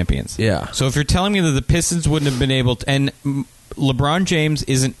become champions. Yeah. So if you're telling me that the Pistons wouldn't have been able to, and LeBron James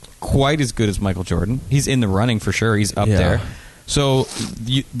isn't quite as good as Michael Jordan. He's in the running for sure. He's up there. So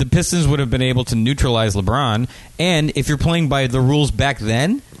the Pistons would have been able to neutralize LeBron. And if you're playing by the rules back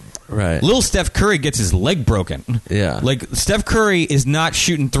then, right, little Steph Curry gets his leg broken. Yeah. Like, Steph Curry is not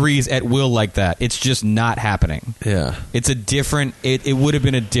shooting threes at will like that. It's just not happening. Yeah. It's a different, it would have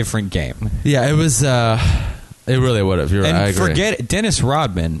been a different game. Yeah, it was, it really would have. You're right. I agree. Forget it. Dennis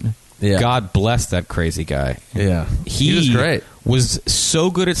Rodman. Yeah. God bless that crazy guy. Yeah. He was great. Was so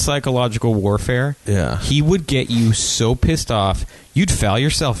good at psychological warfare. Yeah. He would get you so pissed off, you'd foul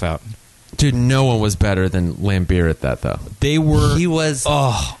yourself out. Dude, no one was better than Laimbeer at that, though. They were. He was.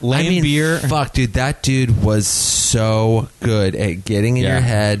 Oh, Laimbeer. I mean, fuck, dude. That dude was so good at getting in your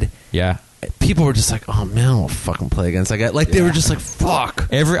head. Yeah. People were just like, oh, man, I'll fucking play against that guy. Like, they were just like, fuck.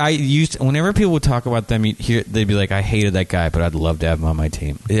 Whenever people would talk about them, they'd be like, I hated that guy, but I'd love to have him on my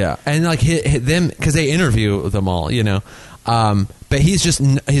team. Yeah. And, like, hit them, because they interview them all, but he's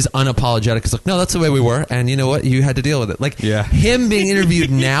unapologetic. He's like, no, that's the way we were, and you know what? You had to deal with it. Like, him being interviewed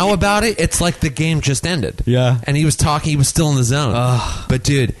now about it, it's like the game just ended. Yeah. And he was talking, he was still in the zone. But,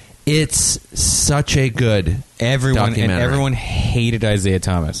 dude, it's such a good documentary. And everyone hated Isaiah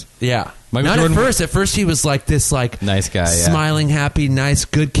Thomas. Yeah. Michael Not Jordan, at first. At first, he was like this, like nice guy, smiling, happy, nice,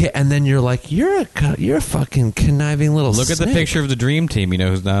 good kid. And then you're like, you're a fucking conniving little. Look at the picture of the Dream Team. You know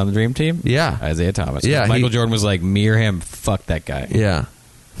who's not on the Dream Team? Yeah, Isaiah Thomas. Yeah, Michael Jordan was like, me or him. Fuck that guy. Yeah.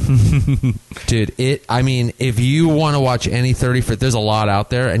 Dude, I mean, if you want to watch any 30 for, there's a lot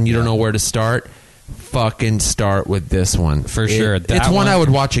out there, and you don't know where to start. Fucking start with this one for sure. It's one I would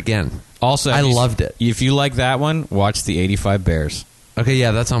watch again. Also, I loved it. If you like that one, watch the '85 Bears. Okay,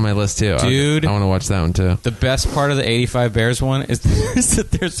 yeah, that's on my list too. Dude, I want to watch that one too. The best part of the '85 Bears one is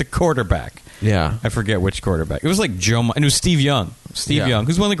that there's a quarterback. Yeah, I forget which quarterback. It was like and it was Steve Young. Young,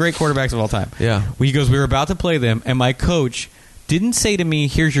 who's one of the great quarterbacks of all time. Yeah, he goes, we were about to play them, and my coach didn't say to me,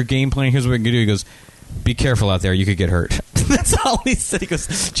 "Here's your game plan. Here's what we're gonna do." He goes, "Be careful out there. You could get hurt." That's all he said. He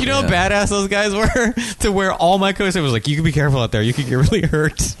goes, "Do you know how badass those guys were?" To where all my coach said was like, "You could be careful out there. You could get really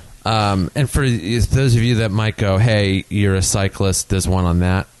hurt." And for those of you that might go, "Hey, you're a cyclist," there's one on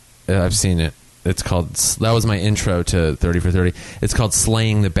that. I've seen it. It's called. That was my intro to 30 for 30. It's called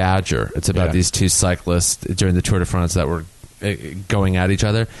 "Slaying the Badger." It's about these two cyclists during the Tour de France that were going at each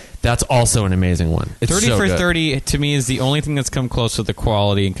other. That's also an amazing one. It's 30 so for good. 30 to me is the only thing that's come close to the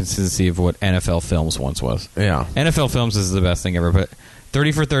quality and consistency of what NFL Films once was. Yeah, NFL Films is the best thing ever. But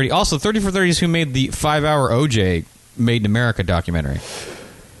 30 for 30. Also, 30 for 30 is who made the 5-hour OJ Made in America documentary,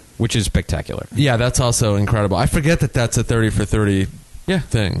 which is spectacular. Yeah, that's also incredible. I forget that that's a 30 for 30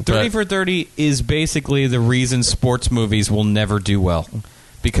 thing. 30 for 30 is basically the reason sports movies will never do well.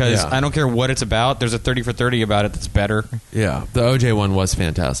 Because I don't care what it's about, there's a 30 for 30 about it that's better. Yeah, the OJ one was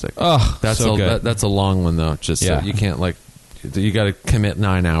fantastic. Oh, that's so good. That's a long one, though. Just so you can't, like, you got to commit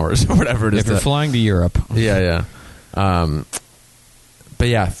 9 hours or whatever it is. If you're flying to Europe. Yeah. But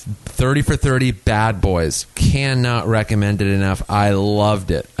yeah, 30 for 30, Bad Boys. Cannot recommend it enough. I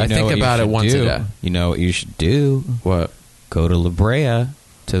loved it. I think about it once a day. You know what you should do? What? Go to La Brea,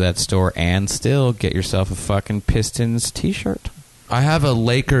 to that store, and still get yourself a fucking Pistons t-shirt. I have a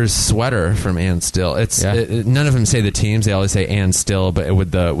Lakers sweater from Ann Still. It's none of them say the teams. They always say Ann Still, but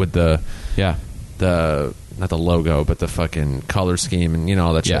with the not the logo, but the fucking color scheme and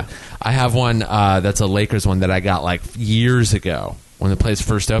all that Yeah. shit. I have one that's a Lakers one that I got like years ago when the place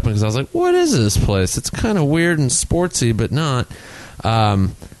first opened, because I was like, what is this place? It's kind of weird and sportsy, but not.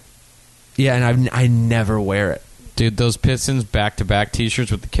 Yeah, and I never wear it. Dude, those Pistons back-to-back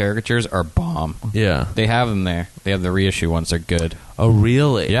T-shirts with the caricatures are bomb. Yeah. They have them there. They have the reissue ones. They're good. Oh,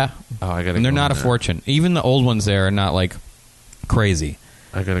 really? Yeah. Oh, I gotta. And they're go not a in there. fortune. Even the old ones there are not like crazy.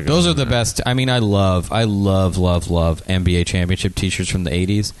 I gotta go. Those in are the there. best. I mean, I love NBA championship T-shirts from the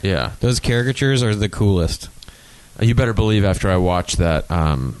 80s. Yeah. Those caricatures are the coolest. You better believe after I watched that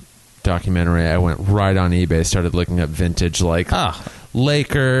documentary, I went right on eBay, started looking up vintage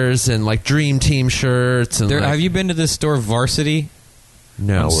Lakers and like Dream Team shirts. And Have you been to this store Varsity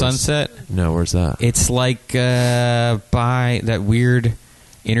No. on where's- Sunset? No, where's that? It's like by that weird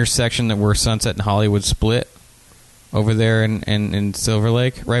intersection that where Sunset and Hollywood split over there in Silver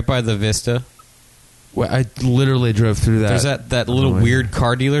Lake, right by the Vista. Well, I literally drove through that. There's that little weird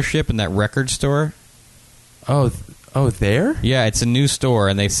car dealership and that record store. Oh, there? Yeah, it's a new store,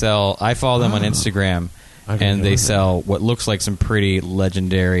 and they sell. I follow them on Instagram, I gotta and go they in sell what looks like some pretty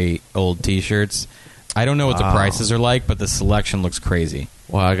legendary old T-shirts. I don't know what the Wow. prices are like, but the selection looks crazy.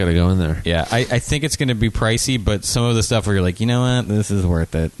 Well, I gotta go in there. Yeah, I think it's going to be pricey, but some of the stuff where you're like, you know what, this is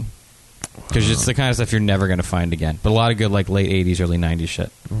worth it. Because it's the kind of stuff you're never going to find again. But a lot of good, like, late 80s, early 90s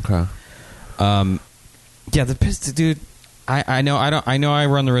shit. Okay. Yeah, the Pistons, dude, I know I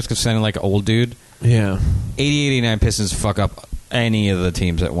run the risk of sounding like an old dude. Yeah. 80-89 Pistons fuck up any of the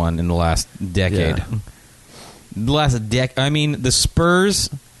teams that won in the last decade. Yeah. The last decade. I mean, the Spurs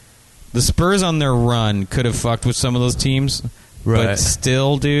on their run could have fucked with some of those teams. Right. But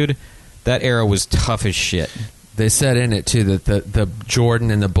still, dude, that era was tough as shit. They said in it too that the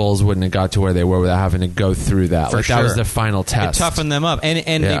Jordan and the Bulls wouldn't have got to where they were without having to go through that. For Like that was sure. the final test. It toughened them up, and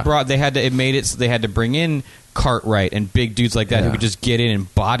Yeah. they had to bring in Cartwright and big dudes like that who Yeah. could just get in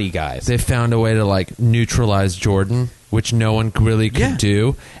and body guys. They found a way to like neutralize Jordan, which no one really could Yeah.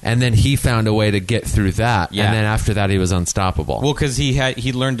 do, and then he found a way to get through that. Yeah. And then after that, he was unstoppable. Well, because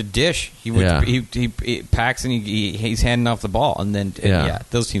he learned to dish. He would Yeah. he packs and he's handing off the ball, and then Yeah.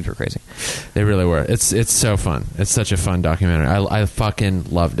 those teams were crazy. They really were. It's so fun. It's such a fun documentary. I fucking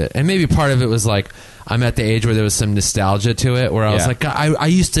loved it. And maybe part of it was like I'm at the age where there was some nostalgia to it, where I was Yeah. like, I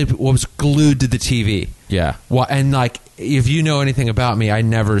used to was glued to the TV. Yeah. Well, and like if you know anything about me, I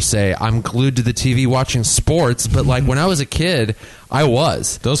never say I'm glued to the TV watching sports. But like when I was a kid, I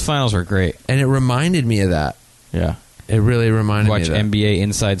was, Those finals were great. and it reminded me of that. Yeah. It really reminded Watch me of that. NBA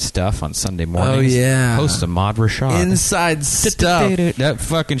Inside Stuff on Sunday mornings. Oh, yeah. Host Ahmad Rashad. Inside stuff. That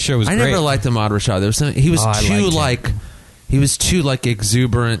fucking show was I great. never liked Ahmad Rashad. There was something, he was Oh, I too liked him. he was too like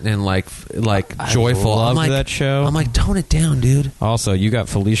exuberant and like joyful. loved I'm like, that show. I'm like, tone it down, dude. Also, you got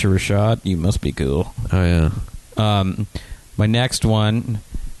Felicia Rashad. You must be cool. Oh yeah. My next one,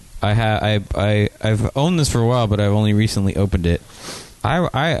 I've owned this for a while, but I've only recently opened it.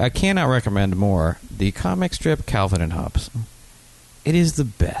 I cannot recommend more. The comic strip Calvin and Hobbes. It is the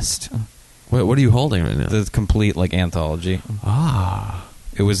best. Wait, what are you holding right now? The complete like anthology.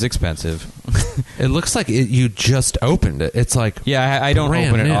 It was expensive. It looks like you just opened it. It's like Yeah, I don't brand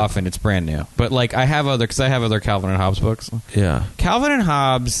open it new. often. It's brand new. But like I have other Calvin and Hobbes books. Yeah. Calvin and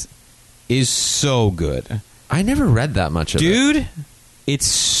Hobbes is so good. I never read that much of it. Dude, it's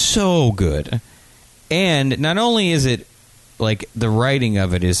so good. And not only is it like the writing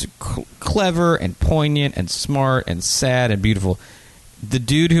of it is clever and poignant and smart and sad and beautiful. The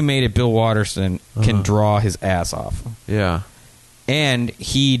dude who made it, Bill Watterson, can draw his ass off. Yeah. And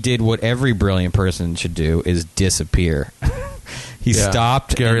he did what every brilliant person should do, is disappear. He Yeah.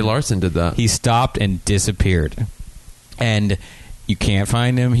 stopped. Gary and- Larson did that. He stopped and disappeared. And you can't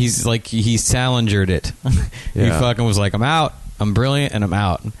find him. He's like, he Salingered it. He Yeah. fucking was like, I'm out. I'm brilliant and I'm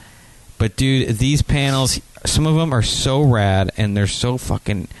out. But dude, these panels, some of them are so rad and they're so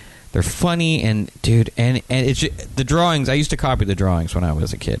fucking, they're funny and dude, and it's just, the drawings. I used to copy the drawings when I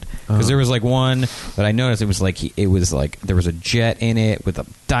was a kid because there was like one that I noticed. It was like there was a jet in it with a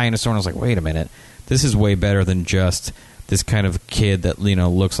dinosaur, and I was like, wait a minute, this is way better than just this kind of kid that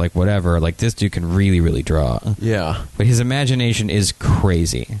looks like whatever. Like this dude can really, really draw. Yeah. But his imagination is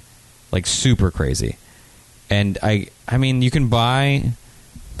crazy, like super crazy. And I mean, you can buy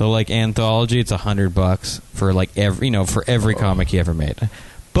the like anthology. It's $100 for like every comic he ever made.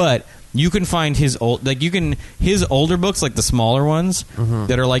 But you can find his his older books, like the smaller ones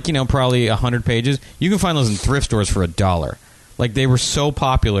that are like probably 100 pages. You can find those in thrift stores for $1. Like they were so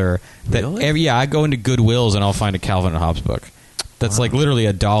popular that Really? I go into Goodwills and I'll find a Calvin and Hobbes book. That's like literally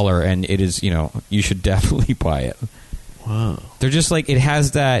 $1, and it is you should definitely buy it. Wow. They're just like he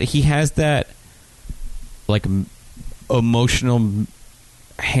has that like emotional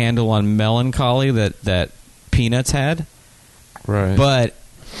handle on melancholy that Peanuts had. Right. But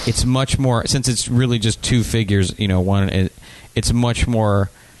it's much more, since it's really just two figures, it's much more,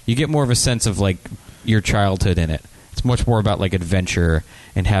 you get more of a sense of like your childhood in it. It's much more about like adventure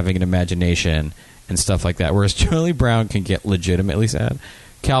and having an imagination and stuff like that. Whereas Charlie Brown can get legitimately sad.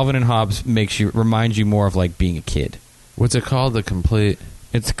 Calvin and Hobbes reminds you more of like being a kid. What's it called?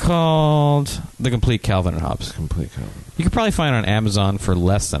 It's called The Complete Calvin and Hobbes. Complete Calvin. You could probably find it on Amazon for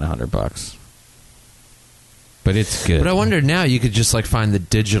less than $100. But it's good. But I wonder now you could just like find the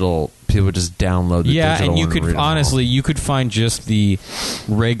digital. People would just download the digital. Yeah, and you one could read them all. honestly, you could find just the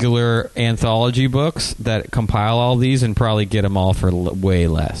regular anthology books that compile all these and probably get them all for way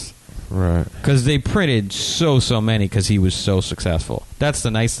less. Right. Because they printed so many because he was so successful. That's the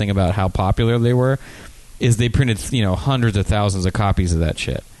nice thing about how popular they were, is they printed hundreds of thousands of copies of that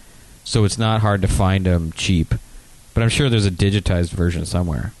shit. So it's not hard to find them cheap. But I'm sure there's a digitized version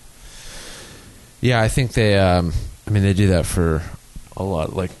somewhere. Yeah, I think they. They do that for a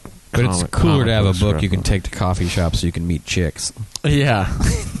lot. Like, but it's cooler to have a book you can take to coffee shops so you can meet chicks. Yeah.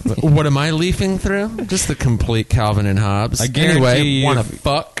 What am I leafing through? Just the Complete Calvin and Hobbes. I guarantee you, want to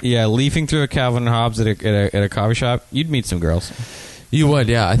fuck? Yeah, leafing through a Calvin and Hobbes at a coffee shop, you'd meet some girls. You would,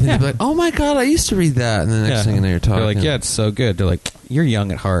 yeah. I think they'd be like, "Oh my god, I used to read that," and the next thing you know, you're talking. They're like, "Yeah, it's so good." They're like, "You're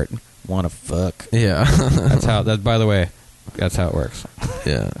young at heart. Want to fuck?" Yeah. That's how. By the way, that's how it works.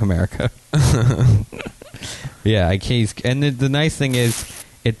 Yeah, America. Yeah, and the nice thing is,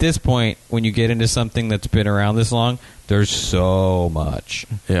 at this point, when you get into something that's been around this long, there's so much.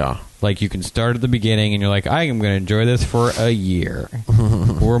 Yeah. Like, you can start at the beginning, and you're like, I am going to enjoy this for a year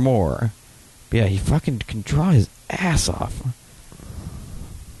or more. But yeah, he fucking can draw his ass off.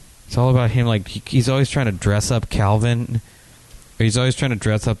 It's all about him. Like, he's always trying to dress up Calvin. He's always trying to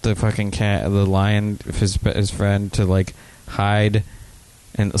dress up the fucking the lion, his friend, to, like, hide,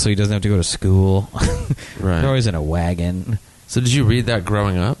 and so he doesn't have to go to school. Right. They're always in a wagon. So did you read that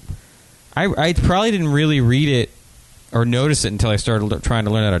growing up? I probably didn't really read it or notice it until I started trying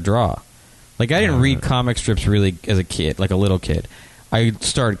to learn how to draw. Like, I didn't read comic strips really as a kid, like a little kid. I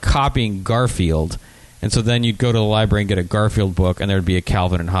started copying Garfield, and so then you'd go to the library and get a Garfield book, and there'd be a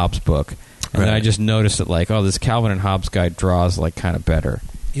Calvin and Hobbes book. And then I just noticed that, like, oh, this Calvin and Hobbes guy draws, like, kind of better.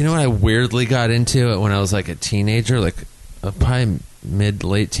 You know what I weirdly got into when I was, like, a teenager, like, probably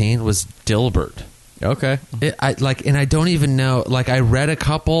mid-late teen, was Dilbert. Okay. And I don't even know, like, I read a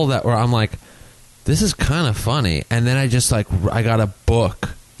couple that where I'm like, this is kind of funny. And then I just, like, I got a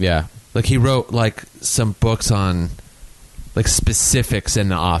book. Yeah. Like, he wrote, like, some books on, like, specifics in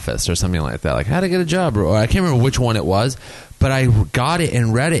the office or something like that. Like, how to get a job. Or I can't remember which one it was. But I got it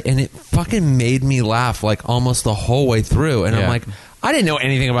and read it, and it fucking made me laugh, like, almost the whole way through. And I'm like, I didn't know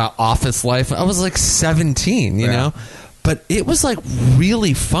anything about office life. I was, like, 17, you know? But it was, like,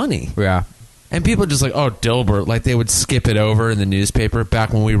 really funny. Yeah. And people just like, oh, Dilbert. Like, they would skip it over in the newspaper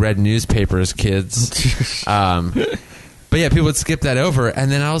back when we read newspapers as kids. But yeah, people would skip that over. And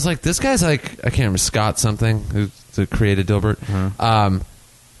then I was like, this guy's like, I can't remember, Scott something, who created Dilbert.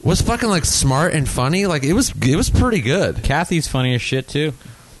 Was fucking, like, smart and funny. Like, it was pretty good. Kathy's funny as shit, too.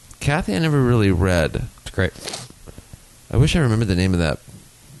 Kathy I never really read. It's great. I wish I remembered the name of that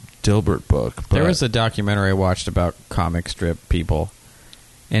Dilbert book. But there was a documentary I watched about comic strip people.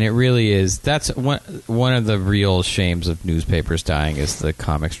 And it really is. That's one of the real shames of newspapers dying is the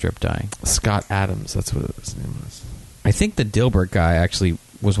comic strip dying. Scott Adams, that's what his name was. I think the Dilbert guy actually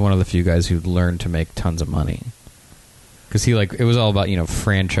was one of the few guys who learned to make tons of money. Because it was all about,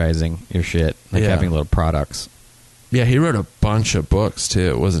 franchising your shit, like having little products. Yeah, he wrote a bunch of books,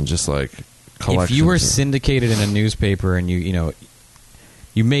 too. It wasn't just, like, collections. If you were syndicated in a newspaper and you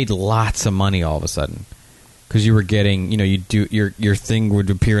made lots of money all of a sudden. Because you were getting, your thing would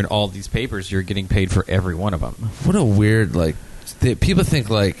appear in all these papers. You're getting paid for every one of them. What a weird, people think,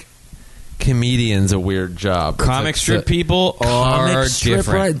 comedian's a weird job. Comic strip people are different.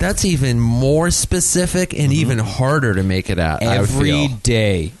 Right? That's even more specific and even harder to make it at. Every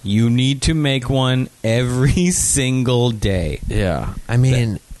day. You need to make one every single day. Yeah. I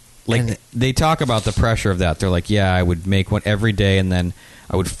mean... they talk about the pressure of that. They're like, yeah, I would make one every day, and then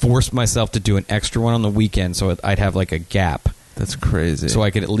I would force myself to do an extra one on the weekend so I'd have, like, a gap. That's crazy. So I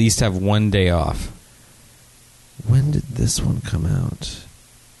could at least have one day off. When did this one come out?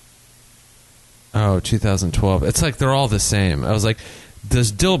 Oh, 2012. It's like they're all the same. I was like,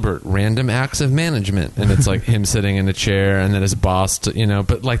 does Dilbert, random acts of management? And it's like him sitting in a chair and then his boss,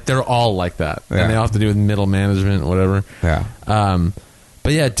 but, like, they're all like that. Yeah. And they all have to do with middle management, whatever. Yeah.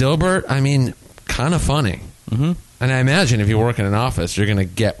 But yeah, Dilbert, I mean, kind of funny. Mm-hmm. And I imagine if you work in an office, you're gonna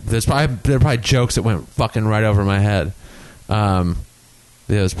get there are probably jokes that went fucking right over my head. Yeah,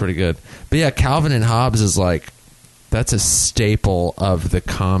 it was pretty good. But yeah, Calvin and Hobbes is like, that's a staple of the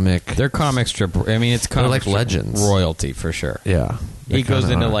comic. They're comic strip. I mean, it's comic like strip legends, royalty for sure. Yeah, he goes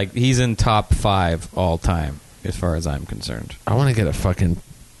into like he's in top 5 all time as far as I'm concerned. I want to get a fucking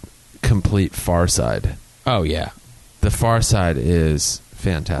complete Far Side. Oh yeah, the Far Side is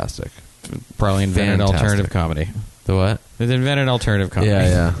fantastic. Probably invented alternative comedy. The what? It invented alternative comedy.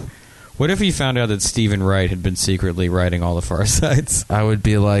 Yeah. What if you found out that Stephen Wright had been secretly writing all the Far Sides? I would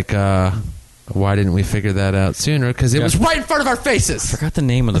be like, why didn't we figure that out sooner? Because it was right in front of our faces. I forgot the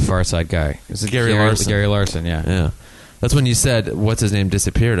name of the Far Side guy. Is it Gary Larson? Gary Larson, yeah. Yeah. That's when you said, what's his name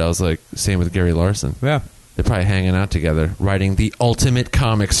disappeared. I was like, same with Gary Larson. Yeah. They're probably hanging out together, writing the ultimate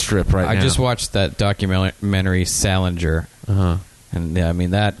comic strip now. I just watched that documentary, Salinger. Uh-huh. And yeah, I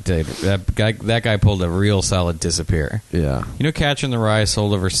mean, that guy pulled a real solid disappear. Yeah. You know, Catcher in the Rye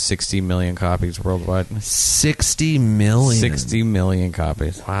sold over 60 million copies worldwide. 60 million? 60 million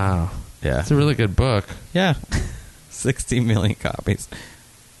copies. Wow. Yeah. It's a really good book. Yeah. 60 million copies.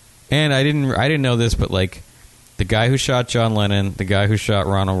 And I didn't know this, but like the guy who shot John Lennon, the guy who shot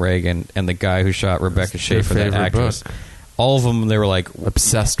Ronald Reagan, and the guy who shot Rebecca Schaeffer, that actress, all of them, they were like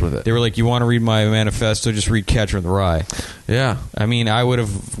obsessed with it. They were like, you want to read my manifesto? Just read Catcher in the Rye. Yeah. I mean, I would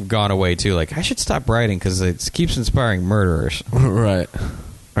have gone away too. Like, I should stop writing because it keeps inspiring murderers. Right.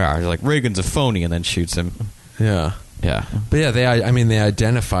 Yeah, like Reagan's a phony, and then shoots him. Yeah. Yeah. But yeah, they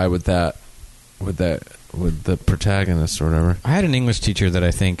identify with that, with the protagonist or whatever. I had an English teacher that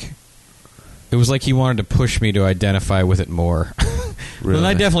I think it was like he wanted to push me to identify with it more. Really? And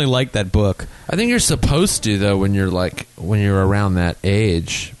I definitely liked that book. I think you're supposed to, though, when you're around that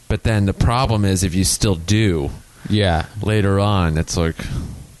age. But then the problem is if you still do, yeah, later on, it's like,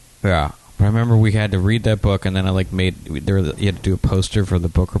 yeah. But I remember we had to read that book, and then I like you had to do a poster for the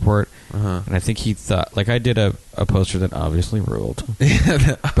book report, and I think he thought like I did a poster that obviously ruled,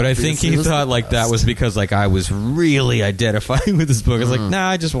 but I think he thought like that was because like I was really identifying with this book. I was like, nah,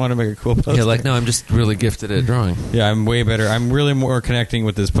 I just want to make a cool poster. Yeah, like no, I'm just really gifted at drawing. Yeah, I'm way better. I'm really more connecting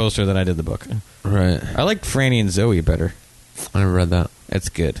with this poster than I did the book. Right. I like Franny and Zoe better. I never read that. It's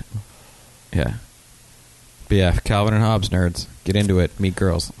good. Yeah. But yeah, Calvin and Hobbes nerds. Get into it. Meet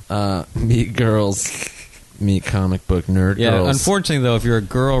girls. Meet girls. Meet comic book nerd girls. Yeah, unfortunately, though, if you're a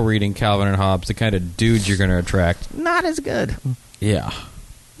girl reading Calvin and Hobbes, the kind of dude you're going to attract, not as good. Yeah.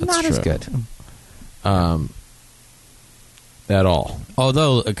 Not as good. At all.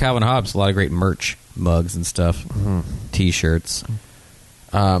 Although, Calvin and Hobbes, a lot of great merch. Mugs and stuff. Mm-hmm. T-shirts.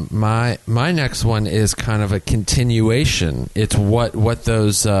 My next one is kind of a continuation. It's what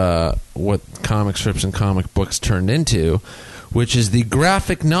comic strips and comic books turned into, which is the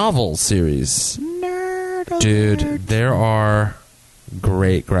graphic novel series. Dude, there are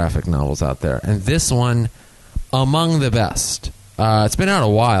great graphic novels out there, and this one among the best. It's been out a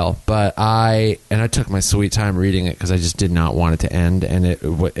while, but I took my sweet time reading it because I just did not want it to end, and it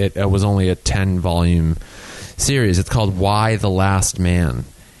was only a 10-volume series. It's called Why the Last Man,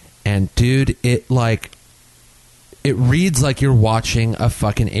 and dude, it reads like you're watching a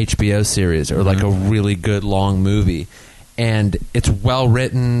fucking HBO series or like a really good long movie, and it's well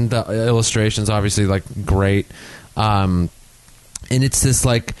written. The illustrations obviously like great, and it's this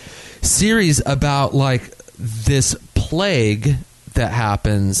like series about like this plague that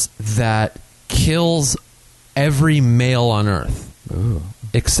happens that kills every male on Earth. Ooh.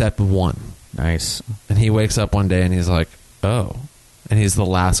 Except one. Nice. And he wakes up one day and he's like, oh. And he's the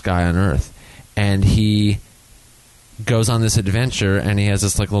last guy on Earth. And he goes on this adventure and he has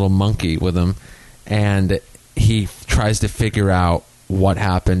this like little monkey with him. And he tries to figure out what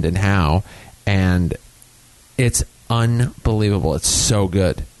happened and how. And it's unbelievable. It's so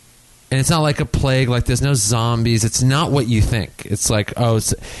good. And it's not like a plague. Like there's no zombies. It's not what you think. It's like, oh,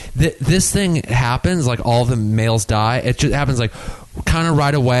 this thing happens. Like all the males die. It just happens like kind of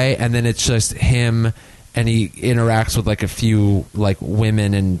right away, and then it's just him, and he interacts with like a few like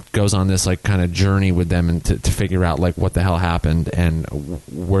women and goes on this like kind of journey with them and to figure out like what the hell happened and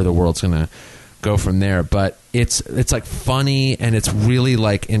where the world's gonna go from there. But it's like funny and it's really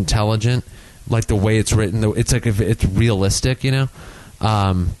like intelligent, like the way it's written. It's like it's realistic, you know.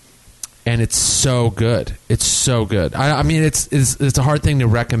 And it's so good. It's so good. I mean, it's a hard thing to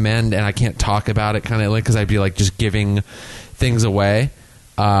recommend, and I can't talk about it kind of like because I'd be like just giving things away.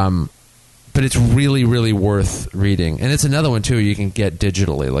 But it's really, really worth reading. And it's another one too you can get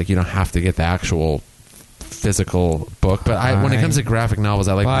digitally. Like you don't have to get the actual physical book. But when it comes to graphic novels,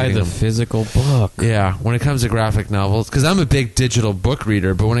 I like buy reading the them. physical book. Yeah, when it comes to graphic novels, because I'm a big digital book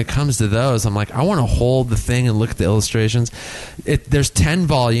reader, but when it comes to those, I'm like, I want to hold the thing and look at the illustrations. There's 10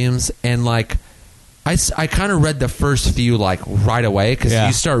 volumes, and like, I kind of read the first few like right away, because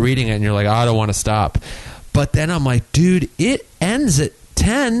you start reading it and you're like, oh, I don't want to stop. But then I'm like, dude, it ends at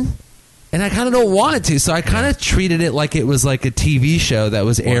 10. And I kind of don't want it to, so I kind of treated it like it was like a TV show that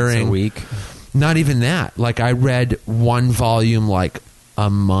was airing once a week. Not even that. Like, I read one volume like a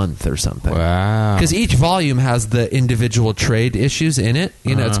month or something. Wow. Because each volume has the individual trade issues in it.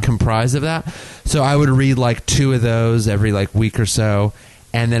 You know, it's comprised of that. So I would read like 2 of those every like week or so.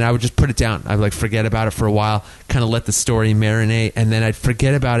 And then I would just put it down. I'd like forget about it for a while, kind of let the story marinate, and then I'd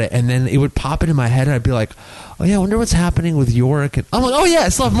forget about it, and then it would pop into my head, and I'd be like, oh yeah, I wonder what's happening with Yorick. And I'm like, oh yeah, I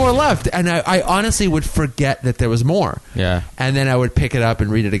still have more left. And I honestly would forget that there was more. Yeah. And then I would pick it up and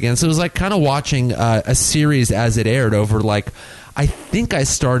read it again. So it was like kind of watching a series as it aired over like, I think I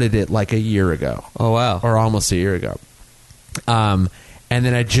started it like a year ago. Oh wow. Or almost a year ago. And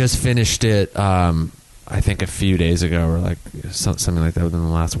then I just finished it, I think a few days ago, or like something like that within the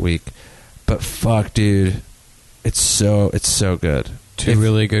last week. But fuck, dude, it's so good. 2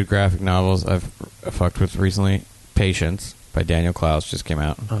 really good graphic novels I've fucked with recently. Patience by Daniel Clowes just came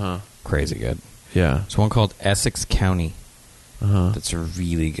out. Crazy good. Yeah. There's one called Essex County. That's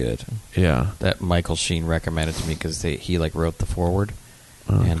really good. Yeah. That Michael Sheen recommended to me because he like wrote the foreword,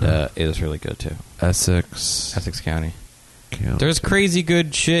 and it is really good too. Essex County. There's crazy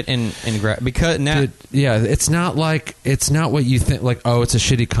good shit because now. Dude, yeah, it's not what you think. Like, oh, it's a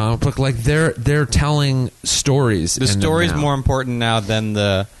shitty comic book. Like they're telling stories. The story's more important now than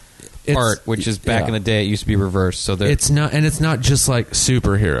the art, which is back in the day. It used to be reversed. So it's not just like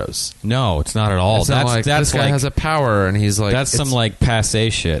superheroes. No, it's not at all. That's this guy has a power, and he's like, that's some like passe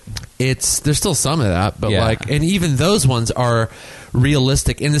shit. There's still some of that, but like, and even those ones are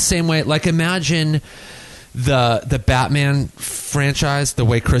realistic in the same way. Like, imagine the Batman franchise, the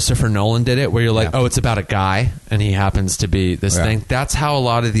way Christopher Nolan did it, where you're like, oh, it's about a guy and he happens to be this thing. That's how a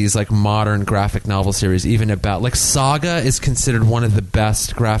lot of these like modern graphic novel series, even about like Saga is considered one of the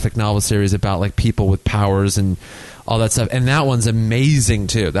best graphic novel series about like people with powers and all that stuff, and that one's amazing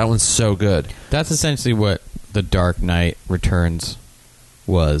too. That one's so good. That's essentially what The Dark Knight Returns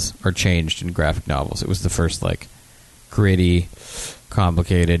was, or changed in graphic novels. It was the first like gritty,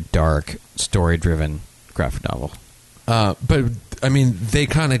 complicated, dark, story driven graphic novel. But I mean, they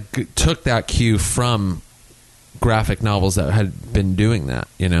kind of took that cue from graphic novels that had been doing that,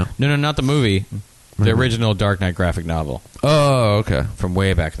 you know? No, not the movie. The original Dark Knight graphic novel. Oh, okay. From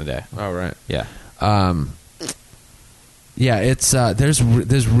way back in the day. Oh, right. Yeah. Yeah, it's there's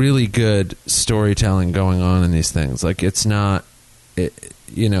really good storytelling going on in these things. Like, it's not,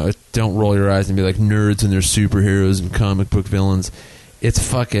 don't roll your eyes and be like nerds and they're superheroes and comic book villains. It's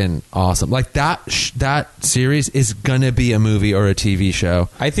fucking awesome. Like, that series is gonna be a movie or a TV show.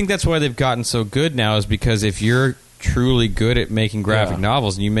 I think that's why they've gotten so good now, is because if you're truly good at making graphic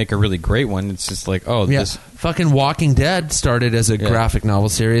novels and you make a really great one, it's just like, this fucking Walking Dead started as a graphic novel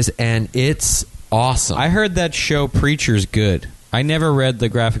series, and it's awesome. I heard that show Preacher's good. I never read the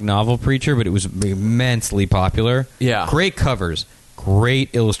graphic novel Preacher, but it was immensely popular. Yeah. Great covers.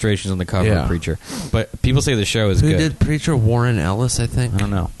 Great illustrations on the cover of Preacher. But people say the show is good. Who did Preacher? Warren Ellis, I think. I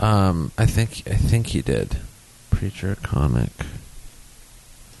don't know. I think he did. Preacher comic.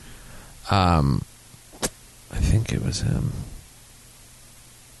 I think it was him.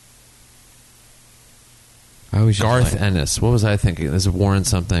 Garth Ennis. What was I thinking? There's Warren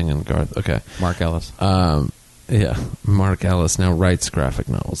something and Garth. Okay. Mark Ellis. Mark Ellis now writes graphic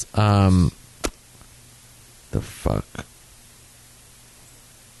novels. The fuck?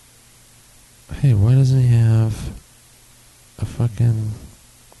 Hey, why doesn't he have a fucking...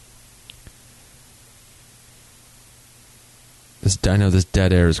 I know this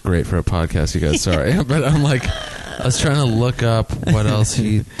dead air is great for a podcast, you guys. Sorry. But I'm like... I was trying to look up what else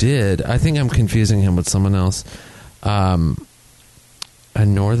he did. I think I'm confusing him with someone else. A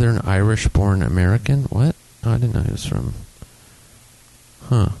Northern Irish-born American? What? Oh, I didn't know he was from...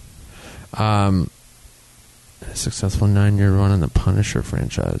 A successful 9-year run on the Punisher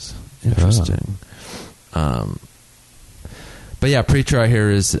franchise. Interesting. But yeah, Preacher, I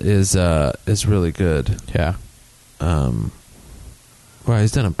hear, is really good. Yeah. Wow,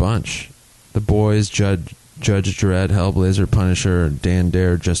 he's done a bunch. The Boys, Judge Dredd, Hellblazer, Punisher, Dan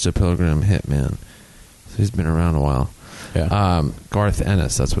Dare, Just a Pilgrim, Hitman. So he's been around a while. Yeah. Garth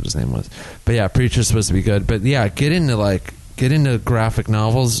Ennis, that's what his name was. But yeah, Preacher's supposed to be good. But yeah, get into graphic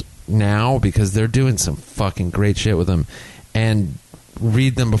novels now, because they're doing some fucking great shit with them. And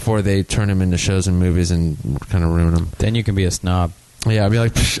read them before they turn them into shows and movies and kind of ruin them. Then you can be a snob. Yeah, I'd be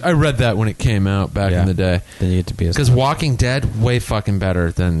like, Psh, I read that when it came out back in the day. Then you get to be a because Walking Dead way fucking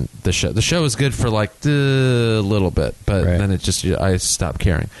better than the show. The show is good for like a little bit, but then it just I stopped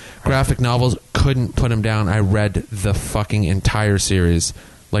caring. Graphic novels, couldn't put them down. I read the fucking entire series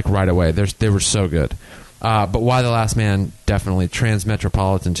like right away. They were so good. But Why the Last Man, definitely.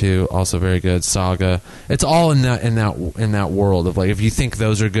 Transmetropolitan 2, also very good. Saga, it's all in that world of like, if you think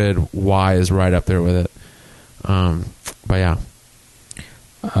those are good, Why is right up there with it. But yeah.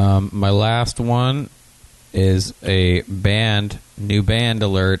 My last one is a band, new band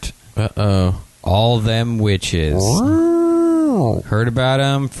alert. All Them Witches. Wow. Heard about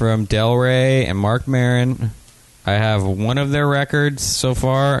them from Del Rey and Mark Maron. I have one of their records so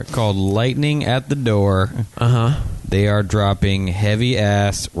far called Lightning at the Door. They are dropping heavy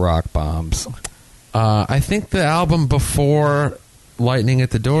ass rock bombs. I think the album before Lightning at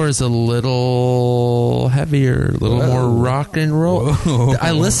the Door is a little heavier, a little more rock and roll.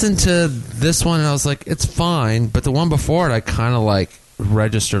 I listened to this one and I was like, it's fine, but the one before it I kind of like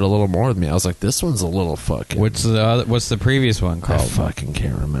registered a little more with me. I was like, this one's a little fucking... What's the previous one called? I fucking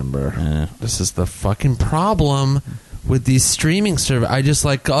can't remember. This is the fucking problem with these streaming services. I just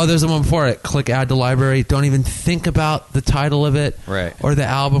like, oh, there's the one before it. Click add to library. Don't even think about the title of it, right, or the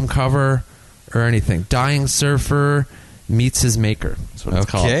album cover or anything. Dying Surfer Meets His Maker. That's what it's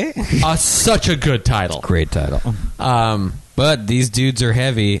called. Such a good title. Great title. But these dudes are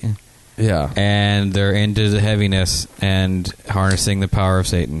heavy. Yeah. And they're into the heaviness and harnessing the power of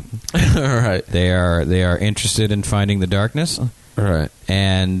Satan. Right. They are interested in finding the darkness. Right.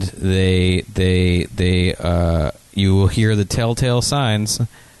 And they you will hear the telltale signs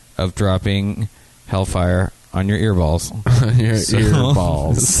of dropping hellfire on your earballs.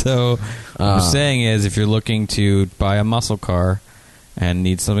 Earballs. So what I'm saying is, if you're looking to buy a muscle car and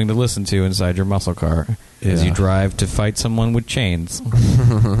need something to listen to inside your muscle car as you drive to fight someone with chains,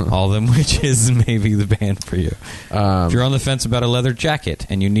 All Them Witches may be the band for you. If you're on the fence about a leather jacket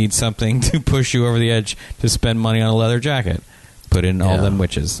and you need something to push you over the edge to spend money on a leather jacket, put in All Them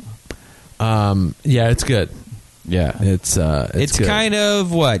Witches. It's good. Yeah, it's good. Kind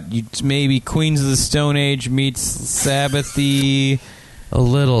of what maybe Queens of the Stone Age meets Sabbathy, a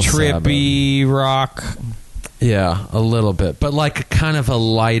little trippy Sabbath. Rock. Yeah, a little bit, but like kind of a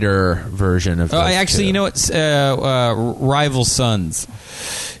lighter version of. Actually, you know what? Rival Sons.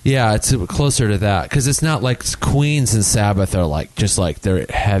 Yeah, it's closer to that because it's not like Queens and Sabbath are like just like they're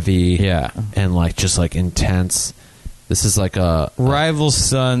heavy, and like just like intense. This is like a Rival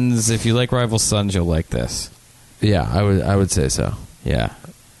Sons. If you like Rival Sons, you'll like this. Yeah, I would say so. Yeah,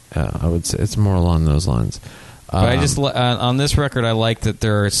 I would say it's more along those lines. But I just on this record, I like that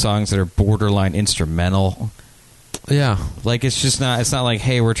there are songs that are borderline instrumental. Yeah, like it's not like,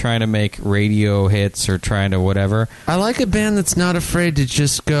 hey, we're trying to make radio hits or trying to whatever. I like a band that's not afraid to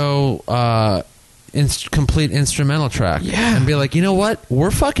just go complete instrumental track, and be like, you know what,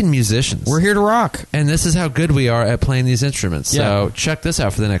 we're fucking musicians, we're here to rock, and this is how good we are at playing these instruments. So check this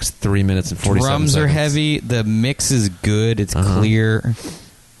out for the next 3 minutes and 47 drums seconds. Are heavy, the mix is good, it's clear.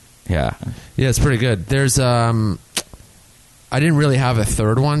 Yeah, it's pretty good. There's I didn't really have a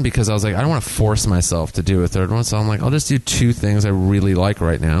third one because I was like, I don't want to force myself to do a third one, so I'm like, I'll just do two things I really like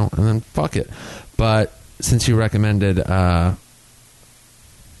right now, and then fuck it. But since you recommended a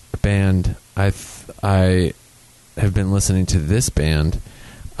band, I have been listening to this band,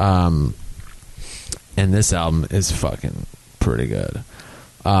 and this album is fucking pretty good.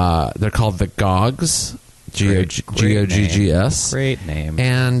 They're called The Gogs, Goggs. Great name.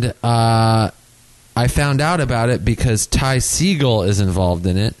 And I found out about it because Ty Segall is involved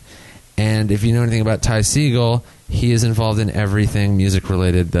in it. And if you know anything about Ty Segall, he is involved in everything music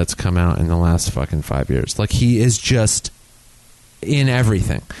related that's come out in the last fucking 5 years. Like, he is just in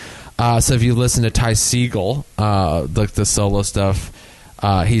everything. So if you listen to Ty Segall, like the solo stuff,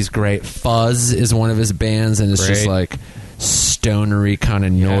 he's great. Fuzz is one of his bands, and it's just like stonery kind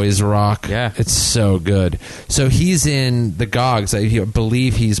of noise rock. Yeah, it's so good. So he's in the Gogs. I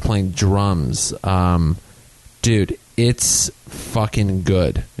believe he's playing drums. Dude, it's fucking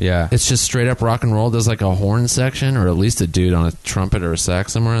good. Yeah, it's just straight up rock and roll. There's like a horn section, or at least a dude on a trumpet or a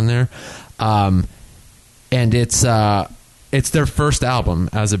sax somewhere in there. And it's their first album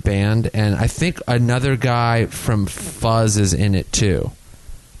as a band, and I think another guy from Fuzz is in it too.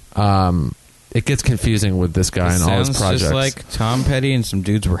 It gets confusing with this guy and all his projects. Just like Tom Petty and some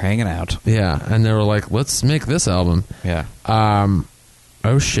dudes were hanging out. Yeah, and they were like, let's make this album. Yeah.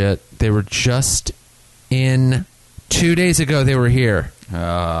 Oh shit, they were just in 2 days ago, they were here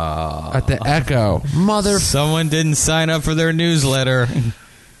at the Echo. Someone didn't sign up for their newsletter.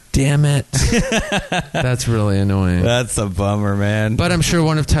 Damn it. That's really annoying. That's a bummer, man. But I'm sure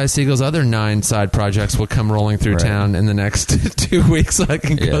one of Ty Siegel's other 9 side projects will come rolling through town in the next 2 weeks, so I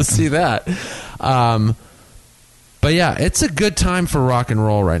can go see that. But yeah, it's a good time for rock and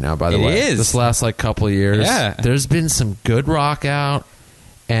roll right now, by the way. It is. This last couple of years. Yeah. There's been some good rock out,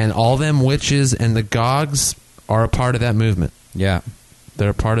 and all them witches and the Gogs are a part of that movement. Yeah.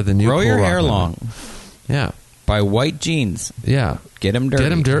 They're a part of the new Grow cool your rock hair movement. long. Yeah. Buy white jeans. Yeah. Get them dirty. Get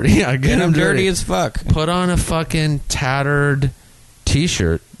them dirty. Yeah, Get them dirty as fuck. Put on a fucking tattered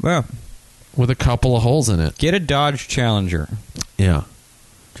T-shirt Yeah. with a couple of holes in it. Get a Dodge Challenger. Yeah.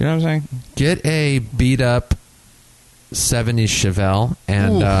 Do you know what I'm saying? Get a beat-up 70s Chevelle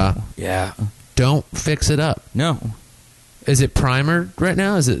and Yeah. don't fix it up. No. Is it primered right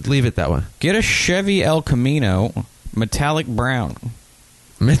now? Leave it that way? Get a Chevy El Camino metallic brown.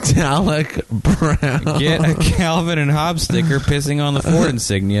 Metallic brown. Get a Calvin and Hobbes sticker pissing on the Ford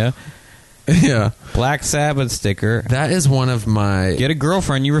insignia. Yeah. Black Sabbath sticker. That is one of my... Get a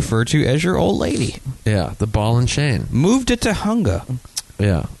girlfriend you refer to as your old lady. Yeah, the ball and chain. Move to Tahunga.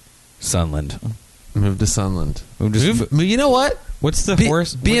 Yeah. Sunland. Move to Sunland. Move. You know what? What's the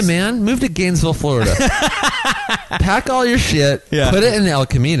horse? Be a man. Move to Gainesville, Florida. Pack all your shit. Yeah. Put it in El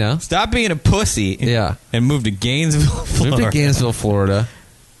Camino. Stop being a pussy. Yeah. And move to Gainesville, Florida. Move to Gainesville, Florida.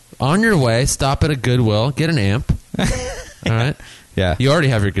 On your way, stop at a Goodwill. Get an amp. All right. Yeah. You already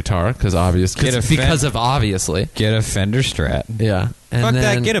have your guitar because obviously. Get a Fender Strat. Yeah. And Fuck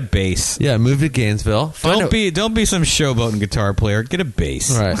then, that. Get a bass. Yeah. Move to Gainesville. Don't be some showboating guitar player. Get a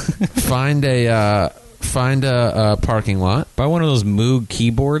bass. Right. Find a parking lot. Buy one of those Moog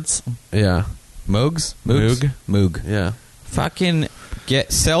keyboards. Yeah. Moogs? Moog. Yeah. Fucking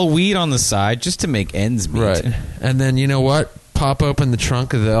sell weed on the side just to make ends meet. Right. And then you know what? Pop open the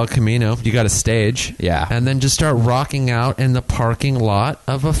trunk of the El Camino. You got a stage. Yeah. And then just start rocking out in the parking lot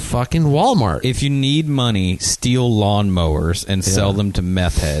of a fucking Walmart. If you need money, steal lawnmowers and sell them to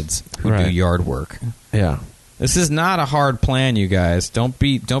meth heads who do yard work. Yeah. This is not a hard plan, you guys. Don't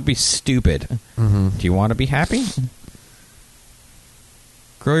be stupid. Mm-hmm. Do you want to be happy?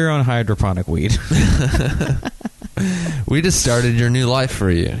 Grow your own hydroponic weed. We just started your new life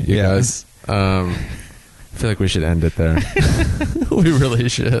for you guys. I feel like we should end it there. We really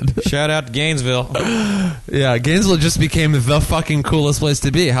should. Shout out to Gainesville. Yeah, Gainesville just became the fucking coolest place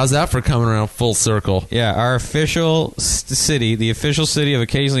to be. How's that for coming around full circle? Yeah, our official city, the official city of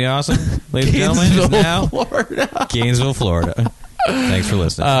Occasionally Awesome, ladies and gentlemen, is now Florida. Gainesville, Florida. Thanks for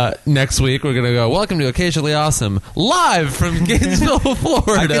listening. Next week, we're going to go, welcome to Occasionally Awesome, live from Gainesville,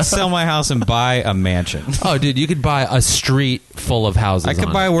 Florida. I could sell my house and buy a mansion. Oh, dude, you could buy a street full of houses. I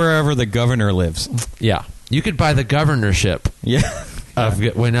could buy wherever the governor lives. Yeah. You could buy the governorship. Yeah.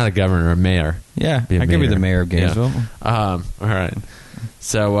 Well, not a governor, a mayor. Yeah, I could be the mayor of Gainesville. Yeah. All right.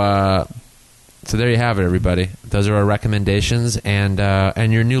 So there you have it, everybody. Those are our recommendations and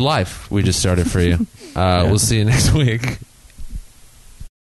your new life we just started for you. We'll see you next week.